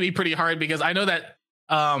definitely going to be pretty hard because I know that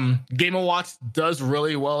Game & Watch does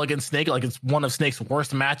really well against Snake. Like it's one of Snake's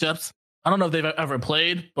worst matchups. I don't know if they've ever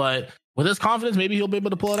played, but with his confidence, maybe he'll be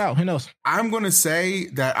able to pull it out. Who knows? I'm going to say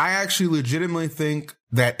that I actually legitimately think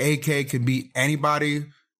that AK can beat anybody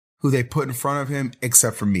who they put in front of him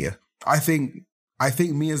except for Mia. I think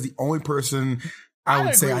Mia's the only person I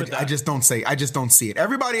would say I just don't see it.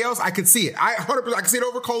 Everybody else, I could see it. I 100%. I can see it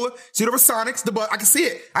over Cola, see it over Sonics, I can see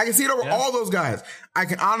it. I can see it over all those guys. I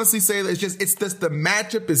can honestly say that it's just the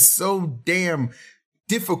matchup is so damn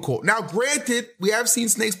difficult. Now, granted, we have seen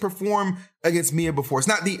Snakes perform against Mia before. It's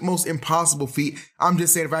not the most impossible feat. I'm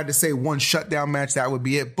just saying if I had to say one shutdown match, that would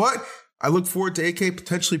be it. But I look forward to AK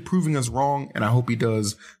potentially proving us wrong, and I hope he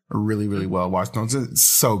does really, really well. Watchstones, it's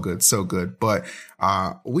so good, so good. But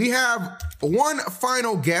we have one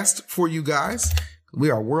final guest for you guys. We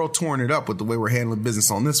are world touring it up with the way we're handling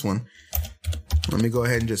business on this one. Let me go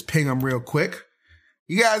ahead and just ping him real quick.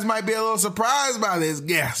 You guys might be a little surprised by this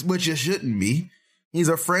guest, but you shouldn't be. He's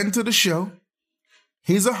a friend to the show.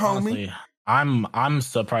 He's a homie. Honestly, I'm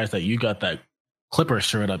surprised that you got that Clipper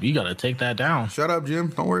shirt up. You got to take that down. Shut up, Jim.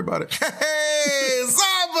 Don't worry about it. Hey,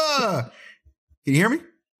 Zaba! Can you hear me?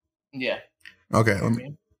 Yeah. Okay, let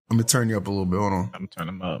me turn you up a little bit. Hold on. I'm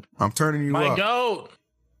turning him up. I'm turning you up. My goat.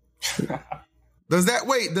 Does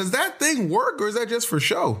that thing work or is that just for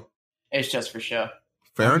show? It's just for show.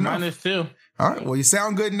 Fair enough. Mine is too. All right. Well, you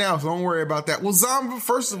sound good now, so don't worry about that. Well, Zomba,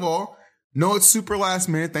 first of all, no, it's super last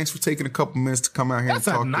minute. Thanks for taking a couple minutes to come out here and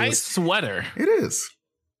talk to us. That's a nice sweater. It is.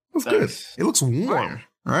 It looks good. It looks warm,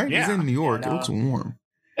 right? Yeah. He's in New York. It looks warm.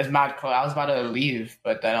 It's mad cold. I was about to leave,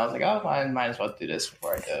 but then I was like, oh, I might as well do this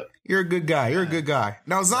before I go. You're a good guy. You're a good guy.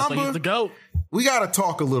 Now, Zomba, he's the GOAT. We got to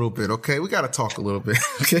talk a little bit, okay? We got to talk a little bit,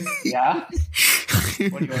 okay? Yeah? What do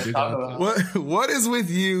you want to talk about? What is with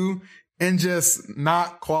you and just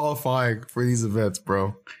not qualifying for these events,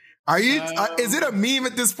 bro? Are you? Is it a meme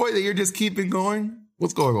at this point that you're just keeping going?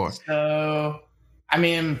 What's going on? So, I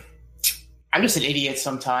mean, I'm just an idiot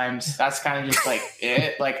sometimes. That's kind of just like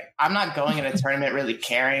it. Like, I'm not going in a tournament really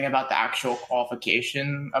caring about the actual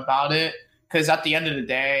qualification about it. Because at the end of the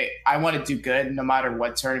day, I want to do good no matter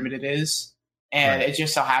what tournament it is. And It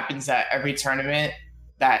just so happens that every tournament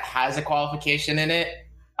that has a qualification in it,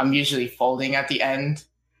 I'm usually folding at the end.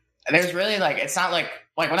 And there's really it's not like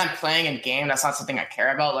when I'm playing in game, that's not something I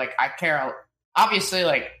care about. Like I care, obviously,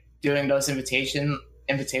 doing those invitations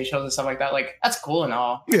and stuff like that. Like that's cool and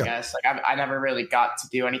all, I guess. Like I never really got to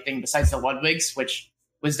do anything besides the Ludwigs, which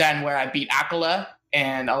was then where I beat Akala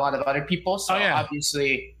and a lot of other people. So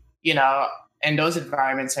obviously, in those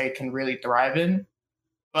environments, I can really thrive in.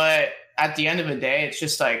 But at the end of the day, it's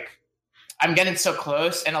just I'm getting so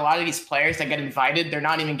close. And a lot of these players that get invited, they're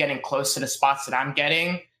not even getting close to the spots that I'm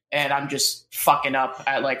getting. And I'm just fucking up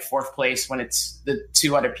at fourth place when it's the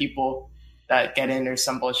two other people that get in or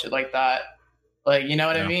some bullshit like that. You know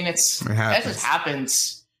what I mean? It just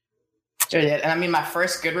happens. And I mean, my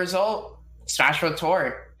first good result, Smash Bros.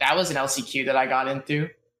 Tour, that was an LCQ that I got into.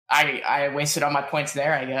 I wasted all my points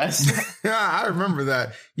there, I guess. Yeah, I remember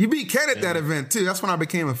that. You beat Ken at that event, too. That's when I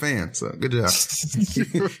became a fan. So, good job.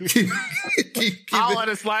 I'll let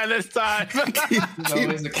it slide this time.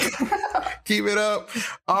 Keep it up.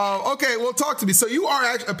 Okay, well, talk to me. So, you are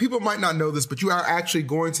actually, people might not know this, but you are actually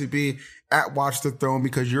going to be at Watch the Throne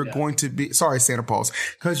because you're going to be, sorry, Santa Paul's,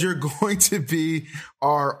 because you're going to be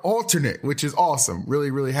our alternate, which is awesome.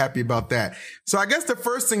 Really, really happy about that. So, I guess the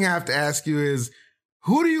first thing I have to ask you is,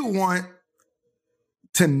 who do you want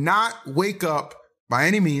to not wake up by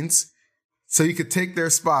any means so you could take their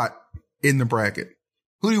spot in the bracket?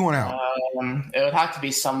 Who do you want out? It would have to be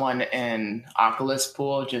someone in Oculus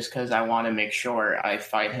pool just because I want to make sure I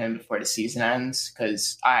fight him before the season ends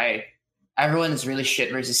because everyone is really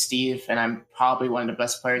shit versus Steve and I'm probably one of the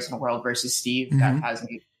best players in the world versus Steve that hasn't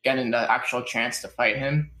getting the actual chance to fight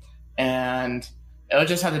him. And it'll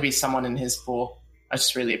just have to be someone in his pool. I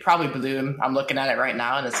just really probably Bloom. I'm looking at it right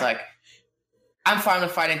now, and it's like I'm fine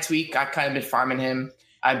with fighting Tweak. I've kind of been farming him.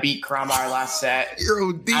 I beat Kurama our last set. You're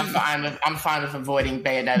OD. I'm fine with avoiding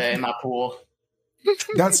Bayonetta in my pool.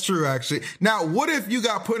 That's true, actually. Now, what if you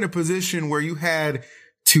got put in a position where you had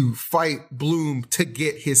to fight Bloom to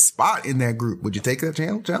get his spot in that group? Would you take that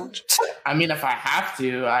challenge? I mean, if I have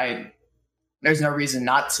to, there's no reason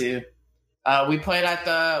not to. We played at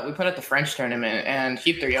the French tournament, and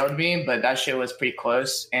he 3-0'd me, but that shit was pretty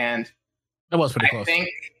close. And It was pretty close.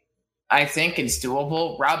 I think it's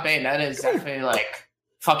doable. Rob Bayonetta is definitely like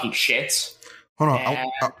fucking shit. Hold on,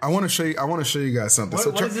 I want to show you. I want to show you guys something.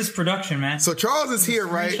 What is this production, man? So Charles is here,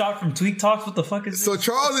 right? Shot from Tweak Talks. What the fuck is this? So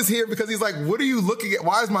Charles is here because he's like, "What are you looking at?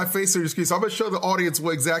 Why is my face on your screen?" So I'm gonna show the audience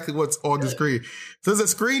exactly what's on the screen. So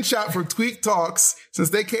there's a screenshot from Tweak Talks. Since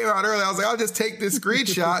they came out early, I was like, "I'll just take this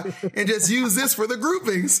screenshot and just use this for the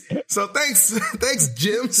groupings." So thanks,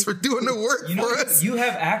 Jims, for doing the work for us. You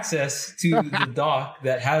have access to the doc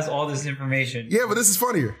that has all this information. Yeah, but this is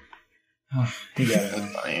funnier. You got it.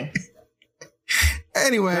 That's funny.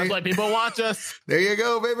 Anyway, That's why people watch us. there you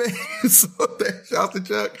go, baby. So shout to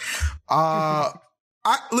Chuck.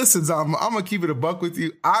 Listen, I'm gonna keep it a buck with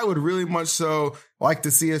you. I would really much so like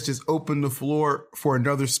to see us just open the floor for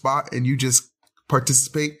another spot and you just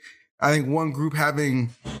participate. I think one group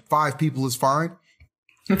having 5 people is fine.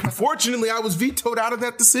 Unfortunately, I was vetoed out of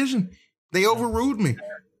that decision. They overruled me.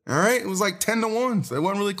 All right, it was like 10-1. So it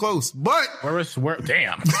wasn't really close, but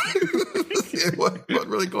Damn. it wasn't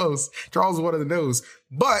really close. Charles is one of the nose.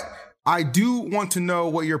 But I do want to know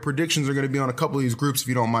what your predictions are going to be on a couple of these groups, if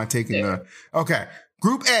you don't mind taking the... Okay.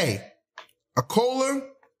 Group A, Akola,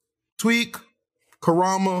 Tweak,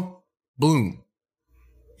 Kurama, Bloom.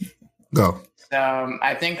 Go. So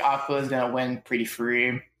I think Aqua is going to win pretty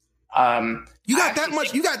free. You got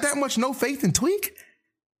that much no faith in Tweak?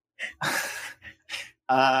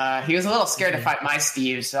 He was a little scared to fight my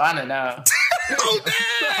Steve, so I don't know. Oh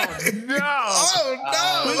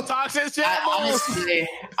no! Toxic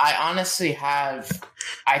I honestly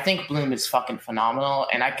I think Bloom is fucking phenomenal,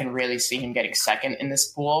 and I can really see him getting second in this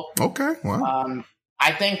pool. Okay, wow.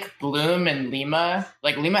 I think Bloom and Lima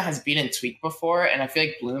has beaten Tweak before, and I feel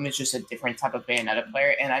like Bloom is just a different type of Bayonetta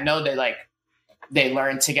player. And I know they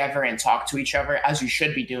learn together and talk to each other, as you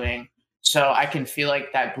should be doing. So I can feel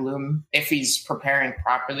like that Bloom, if he's preparing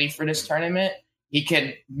properly for this tournament, he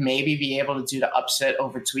could maybe be able to do the upset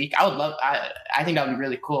over Tweak. I think that would be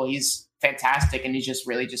really cool. He's fantastic, and he's just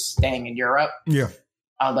really just staying in Europe. Yeah.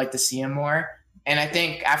 I would like to see him more. And I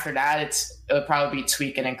think after that, it would probably be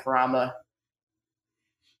Tweak and then Kurama.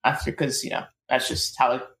 Because, that's just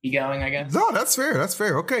how it be going, I guess. No, that's fair. That's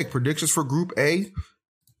fair. Okay, predictions for Group A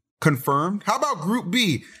confirmed. How about Group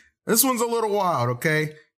B? This one's a little wild,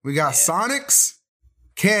 okay? We got Sonics,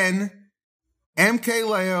 Ken,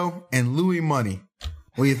 MKLeo, and Louis Money.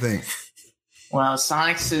 What do you think? Well,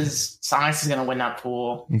 Sonics is going to win that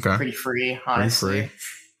pool pretty free, honestly. Pretty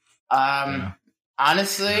free.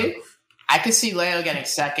 Honestly, I could see Leo getting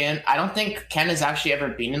second. I don't think Ken has actually ever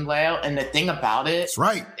beaten Leo. And the thing about it That's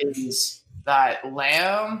right. is that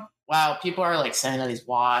Leo, wow, people are saying that he's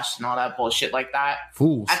washed and all that bullshit like that.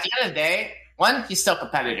 Fools. At the end of the day, one, he's still a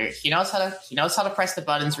competitor. He knows how to press the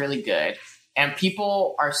buttons really good. And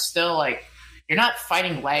people are still you're not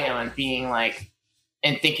fighting Leo and being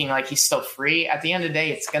and thinking he's still free. At the end of the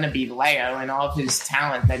day, it's going to be Leo and all of his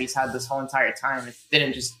talent that he's had this whole entire time. It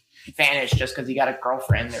didn't just vanish just because he got a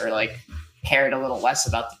girlfriend or cared a little less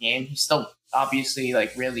about the game. He's still obviously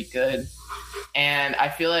really good. And I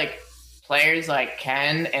feel like players like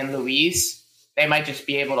Ken and Luis, they might just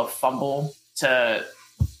be able to fumble to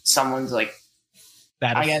someone's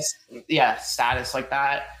status like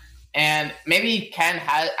that. And maybe Ken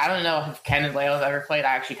I don't know if Ken and Leo have ever played. I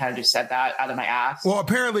actually kind of just said that out of my ass. Well,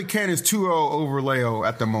 apparently Ken is 2-0 over Leo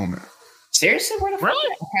at the moment. Seriously? Where the fuck?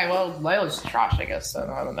 Really? Okay, well, Leo's trash, I guess. So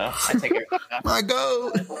I don't know. I take it. My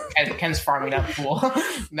go. Ken's farming that pool.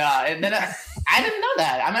 No, and then I didn't know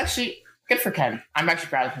that. I'm actually good for Ken. I'm actually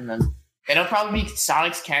proud of him then. It'll probably be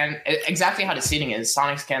Sonics, Ken. Exactly how the seating is.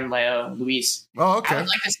 Sonics, Ken, Leo, Luis. Oh, okay. I would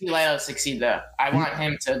like to see Leo succeed, though. I like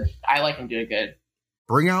him doing good.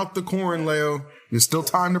 Bring out the corn, Leo. There's still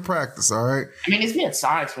time to practice, all right? I mean, he's been at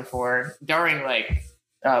Sonics before during,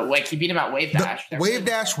 he beat him at Wave Dash. Wave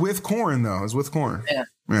Dash with corn, though. Is with corn. Yeah.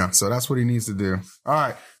 Yeah, so that's what he needs to do. All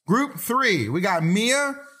right. Group 3. We got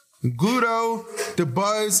Mia, Gluto,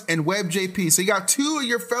 DeBuzz, and Web JP. So you got 2 of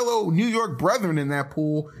your fellow New York brethren in that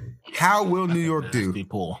pool. How will New York do?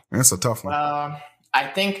 That's a tough one. I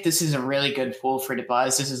think this is a really good pool for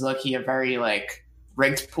DeBuzz. This is low-key a very,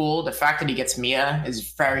 rigged pool. The fact that he gets Mia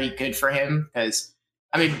is very good for him because,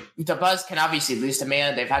 I mean, the Buzz can obviously lose to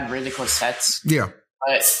Mia. They've had really close sets. Yeah.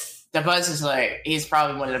 But the Buzz is like, he's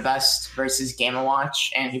probably one of the best versus Game &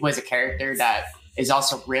 Watch, and he plays a character that is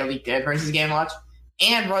also really good versus Game & Watch.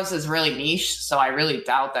 And Rosa is really niche, so I really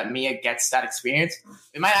doubt that Mia gets that experience.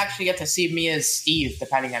 We might actually get to see Mia's Steve,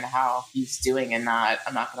 depending on how he's doing and not.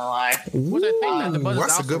 I'm not going to lie. Which I think that the Buzz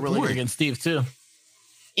that's is a also good really point. good against Steve, too.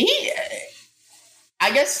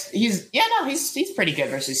 I guess he's pretty good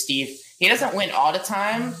versus Steve. He doesn't win all the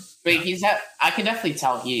time, but I can definitely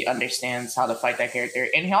tell he understands how to fight that character.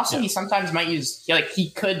 And he sometimes might use, he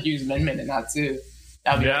could use Min Min in that too.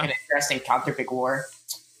 That would be like an interesting counter pick war.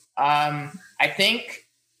 I think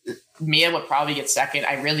Mia would probably get second.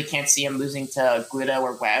 I really can't see him losing to Gluto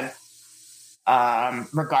or Webb,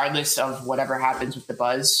 regardless of whatever happens with the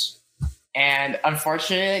Buzz. And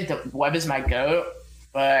unfortunately, the Webb is my GOAT,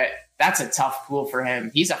 but that's a tough pool for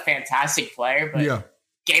him. He's a fantastic player, but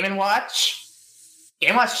Game & Watch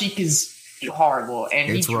Sheik is horrible,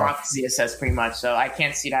 and he drops ZSS pretty much, so I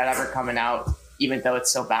can't see that ever coming out, even though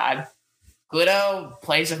it's so bad. Gluto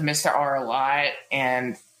plays with Mr. R a lot,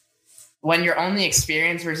 and when your only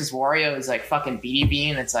experience versus Wario is like fucking BD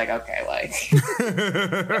Bean, it's like, okay, like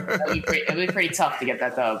it'll be pretty tough to get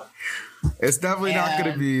that dub. It's definitely not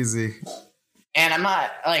going to be easy. And I'm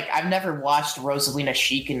not like, I've never watched Rosalina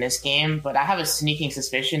Sheik in this game, but I have a sneaking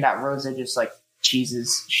suspicion that Rosa just like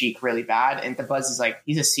cheeses Sheik really bad, and the Buzz is like,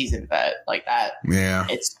 he's a seasoned vet like that. Yeah,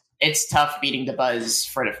 it's tough beating the Buzz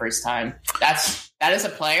for the first time. That is a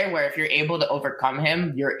player where if you're able to overcome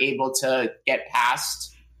him, you're able to get past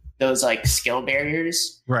those like skill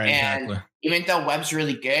barriers. Right. And exactly. even though Webb's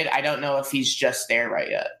really good, I don't know if he's just there right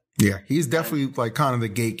yet. Yeah, he's definitely like kind of the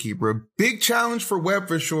gatekeeper. Big challenge for Webb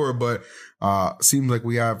for sure, but seems like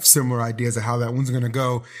we have similar ideas of how that one's going to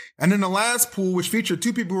go. And then the last pool, which featured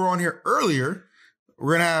two people who were on here earlier,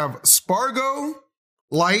 we're going to have Spargo,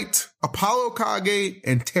 Light, Apollo Kage,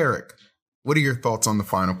 and Tarek. What are your thoughts on the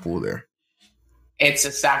final pool there? It's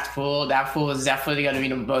a stacked pool. That pool is definitely going to be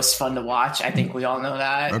the most fun to watch. I think we all know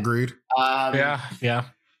that. Agreed. Yeah.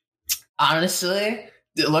 Honestly,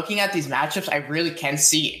 looking at these matchups, I really can't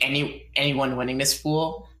see anyone winning this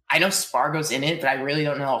pool. I know Spargo's in it, but I really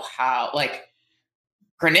don't know how. Like,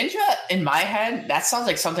 Greninja, in my head, that sounds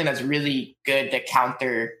like something that's really good to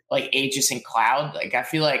counter, like, Aegis and Cloud. Like, I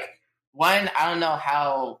feel like, one, I don't know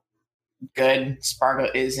how good Spargo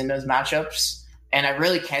is in those matchups. And I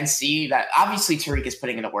really can see that. Obviously, Tariq is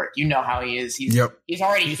putting in the work. You know how he is. He's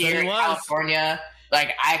already here in California.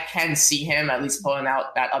 Like, I can see him at least pulling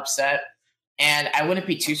out that upset. And I wouldn't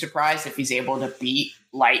be too surprised if he's able to beat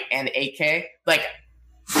Light and AK. Like,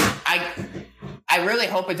 I really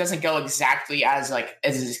hope it doesn't go exactly as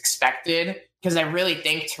is expected, because I really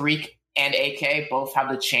think Tariq and AK both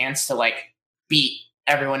have the chance to like beat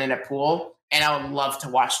everyone in a pool. And I would love to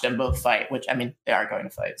watch them both fight, which, I mean, they are going to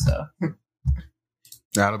fight, so...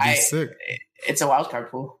 That'll be sick. It's a wild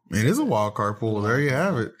card pool. It is a wild card pool. There you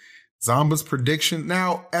have it. Zomba's prediction.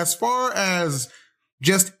 Now, as far as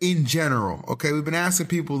just in general, okay, we've been asking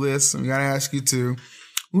people this, and we got to ask you too.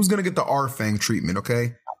 Who's going to get the R-Fang treatment,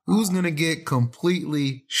 okay? Who's going to get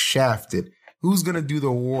completely shafted? Who's going to do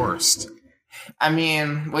the worst? I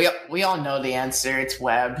mean, we all know the answer. It's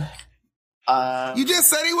Webb. You just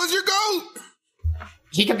said he was your GOAT.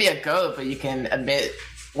 He could be a GOAT, but you can admit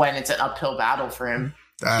when it's an uphill battle for him.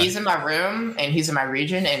 He's in my room, and he's in my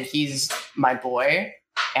region, and he's my boy,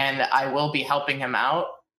 and I will be helping him out.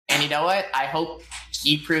 And you know what? I hope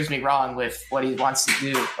he proves me wrong with what he wants to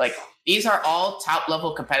do. Like, these are all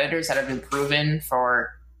top-level competitors that have been proven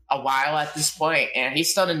for a while at this point, and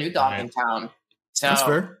he's still the new dog in town. So That's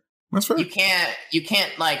fair. You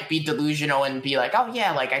can't like be delusional and be like, oh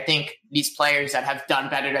yeah, like I think these players that have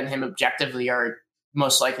done better than him objectively are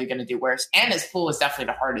most likely going to do worse. And his pool is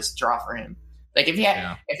definitely the hardest draw for him. Like if he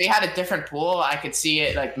had a different pool, I could see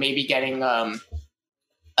it like maybe getting a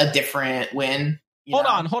different win. Hold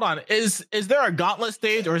on. Is there a gauntlet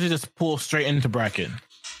stage, or is it just pull straight into bracket?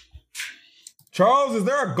 Charles, is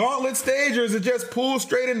there a gauntlet stage, or is it just pull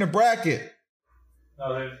straight into bracket?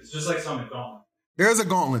 No, it's just like Summit Gauntlet. There's a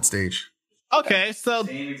gauntlet stage. Okay, so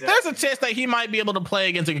there's a chance that he might be able to play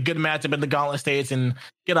against a good matchup in the gauntlet stage and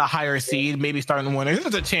get a higher seed, maybe starting the winner.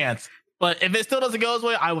 There's a chance. But if it still doesn't go his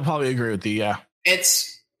way, I would probably agree with you, yeah.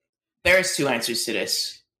 There's two answers to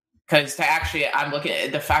this. Because I'm looking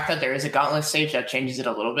at the fact that there is a gauntlet stage that changes it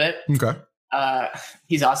a little bit. Okay.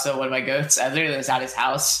 He's also one of my goats. I literally was at his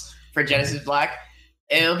house for Genesis Black.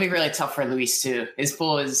 It'll be really tough for Luis too. His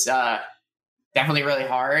pool is definitely really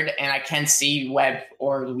hard, and I can see Webb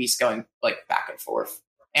or Luis going like back and forth.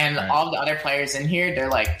 And Right. all the other players in here, they're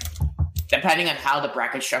like, depending on how the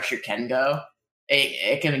bracket structure can go,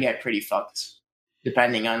 it can get pretty fucked.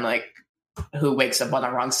 Depending on like who wakes up on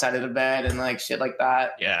the wrong side of the bed and like shit like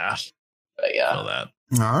that. Yeah. But yeah. Feel that.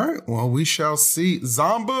 All right. Well, we shall see.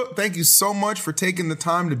 Zomba, thank you so much for taking the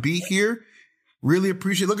time to be here. Really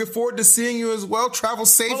appreciate it. Looking forward to seeing you as well. Travel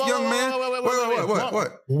safe, young man.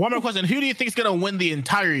 What? One more question. Who do you think is going to win the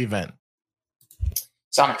entire event?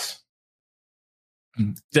 Sonics.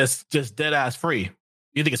 Just dead ass free.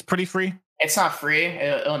 You think it's pretty free? It's not free.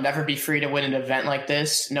 It'll never be free to win an event like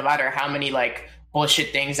this, no matter how many like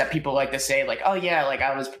bullshit things that people like to say, like, oh yeah, like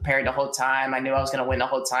I was prepared the whole time. I knew I was going to win the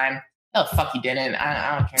whole time. No, fuck you didn't.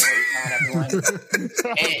 I don't care what you're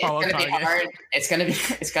telling everyone. It's going to be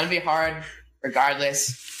hard. It's going to be hard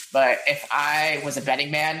regardless. But if I was a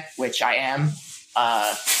betting man, which I am,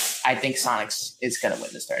 I think Sonics is going to win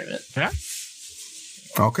this tournament. Yeah.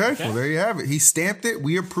 Okay. Well, there you have it. He stamped it.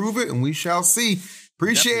 We approve it, and we shall see.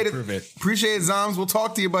 Appreciate it. Appreciate it, Zoms. We'll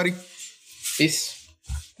talk to you, buddy. Peace.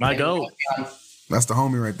 My go. That's the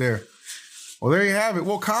homie right there. Well, there you have it.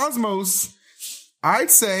 Well, Cosmos,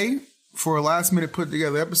 I'd say for a last minute put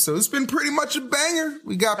together episode, it's been pretty much a banger.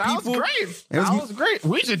 We got people. That was great.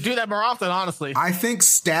 We should do that more often, honestly. I think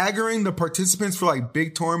staggering the participants for like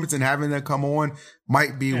big tournaments and having them come on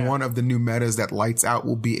might be one of the new metas that Lights Out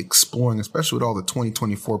will be exploring, especially with all the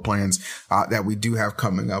 2024 plans that we do have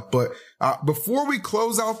coming up. But before we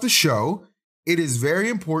close out the show, it is very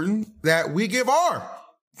important that we give our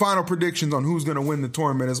final predictions on who's going to win the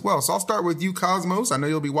tournament as well. So I'll start with you, Cosmos. I know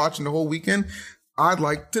you'll be watching the whole weekend. I'd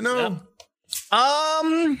like to know. Yep.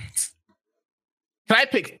 Can I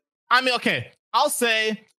pick? I mean, okay. I'll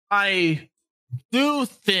say I do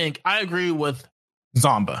think I agree with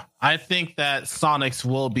Zomba. I think that Sonics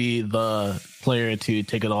will be the player to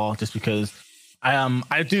take it all, just because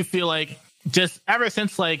I do feel like just ever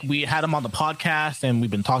since like we had him on the podcast and we've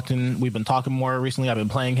been talking more recently. I've been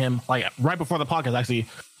playing him like right before the podcast. I actually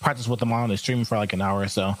practiced with him on the stream for like an hour or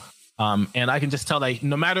so. And I can just tell that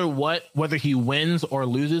no matter what, whether he wins or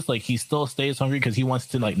loses, like he still stays hungry because he wants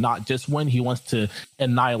to like not just win, he wants to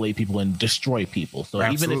annihilate people and destroy people. So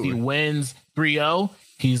even if he wins 3-0,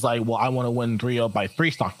 he's like, well, I want to win 3-0 by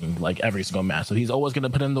 3-stocking like every single match. So he's always going to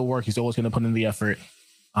put in the work. He's always going to put in the effort.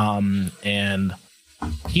 And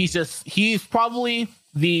he's probably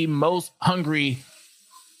the most hungry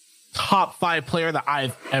top 5 player that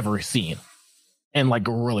I've ever seen in like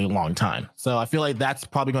a really long time. So I feel like that's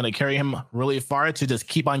probably going to carry him really far to just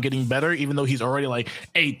keep on getting better, even though he's already like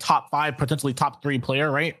a top 5, potentially top 3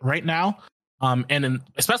 player right now.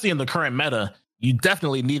 Especially in the current meta, you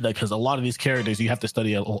definitely need that because a lot of these characters, you have to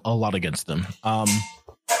study a lot against them.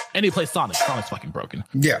 And he plays Sonic. Sonic's fucking broken.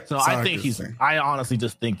 Yeah. So I think I honestly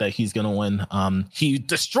just think that he's going to win. He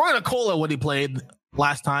destroyed a Cola when he played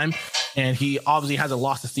last time, and he obviously hasn't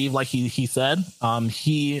lost to Steve like he said. I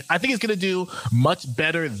think he's going to do much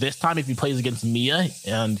better this time if he plays against Mia,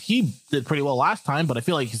 and he did pretty well last time, but I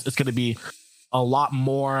feel like it's going to be a lot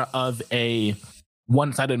more of a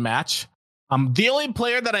one-sided match. The only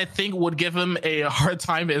player that I think would give him a hard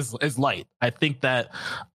time is Light. I think that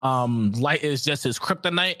Light is just his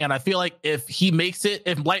kryptonite, and I feel like if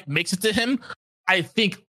Light makes it to him, I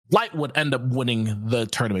think Light would end up winning the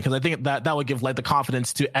tournament, because I think that would give Light the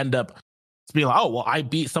confidence to end up being like, oh, well, I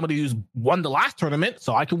beat somebody who's won the last tournament,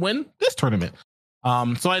 so I can win this tournament.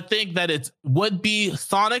 So I think that it would be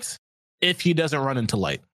Sonics if he doesn't run into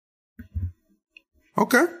Light.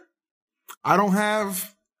 Okay. I don't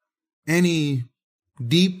have any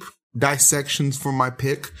deep dissections for my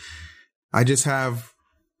pick. I just have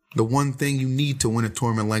the one thing you need to win a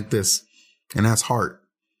tournament like this, and that's heart.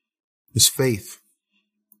 It's faith.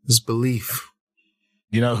 It's belief.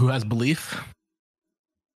 You know who has belief?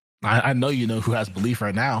 I know you know who has belief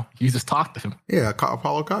right now. You just talked to him. Yeah,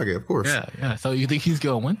 Apollo Kage, of course. Yeah. So you think he's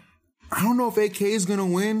going to win? I don't know if AK is going to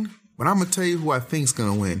win, but I'm going to tell you who I think is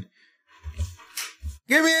going to win.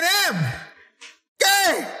 Give me an M!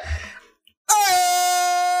 Gang!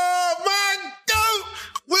 Oh, my goat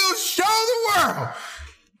will show the world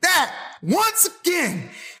that once again,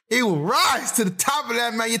 he will rise to the top of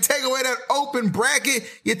that, man. You take away that open bracket.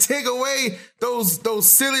 You take away those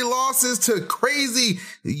silly losses to crazy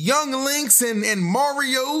young Links and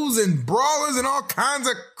Marios and brawlers and all kinds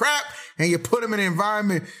of crap. And you put them in an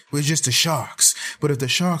environment with just the sharks. But if the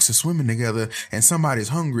sharks are swimming together and somebody's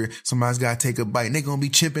hungry, somebody's got to take a bite. And they're going to be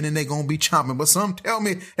chipping and they're going to be chomping. But some tell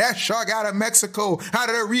me that shark out of Mexico, out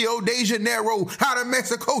of the Rio de Janeiro, out of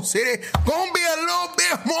Mexico City, going to be a little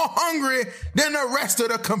bit more hungry than the rest of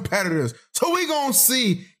the competitors. So we going to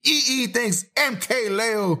see EE thinks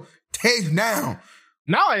MKLeo takes down.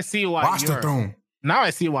 Now I see why Watch the throne. Now I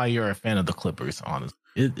see why you're a fan of the Clippers. Honestly,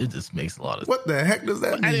 it just makes a lot of sense. What the heck does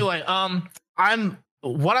that mean? Anyway, I'm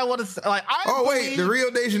what I want to say. Like, wait, the Rio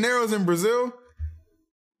de Janeiro's in Brazil.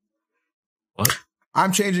 What?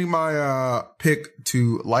 I'm changing my pick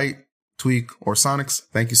to Light, Tweak, or Sonics.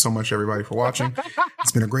 Thank you so much, everybody, for watching.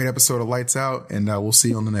 It's been a great episode of Lights Out, and we'll see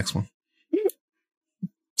you on the next one.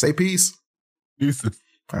 Say peace. Peace.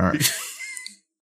 All right.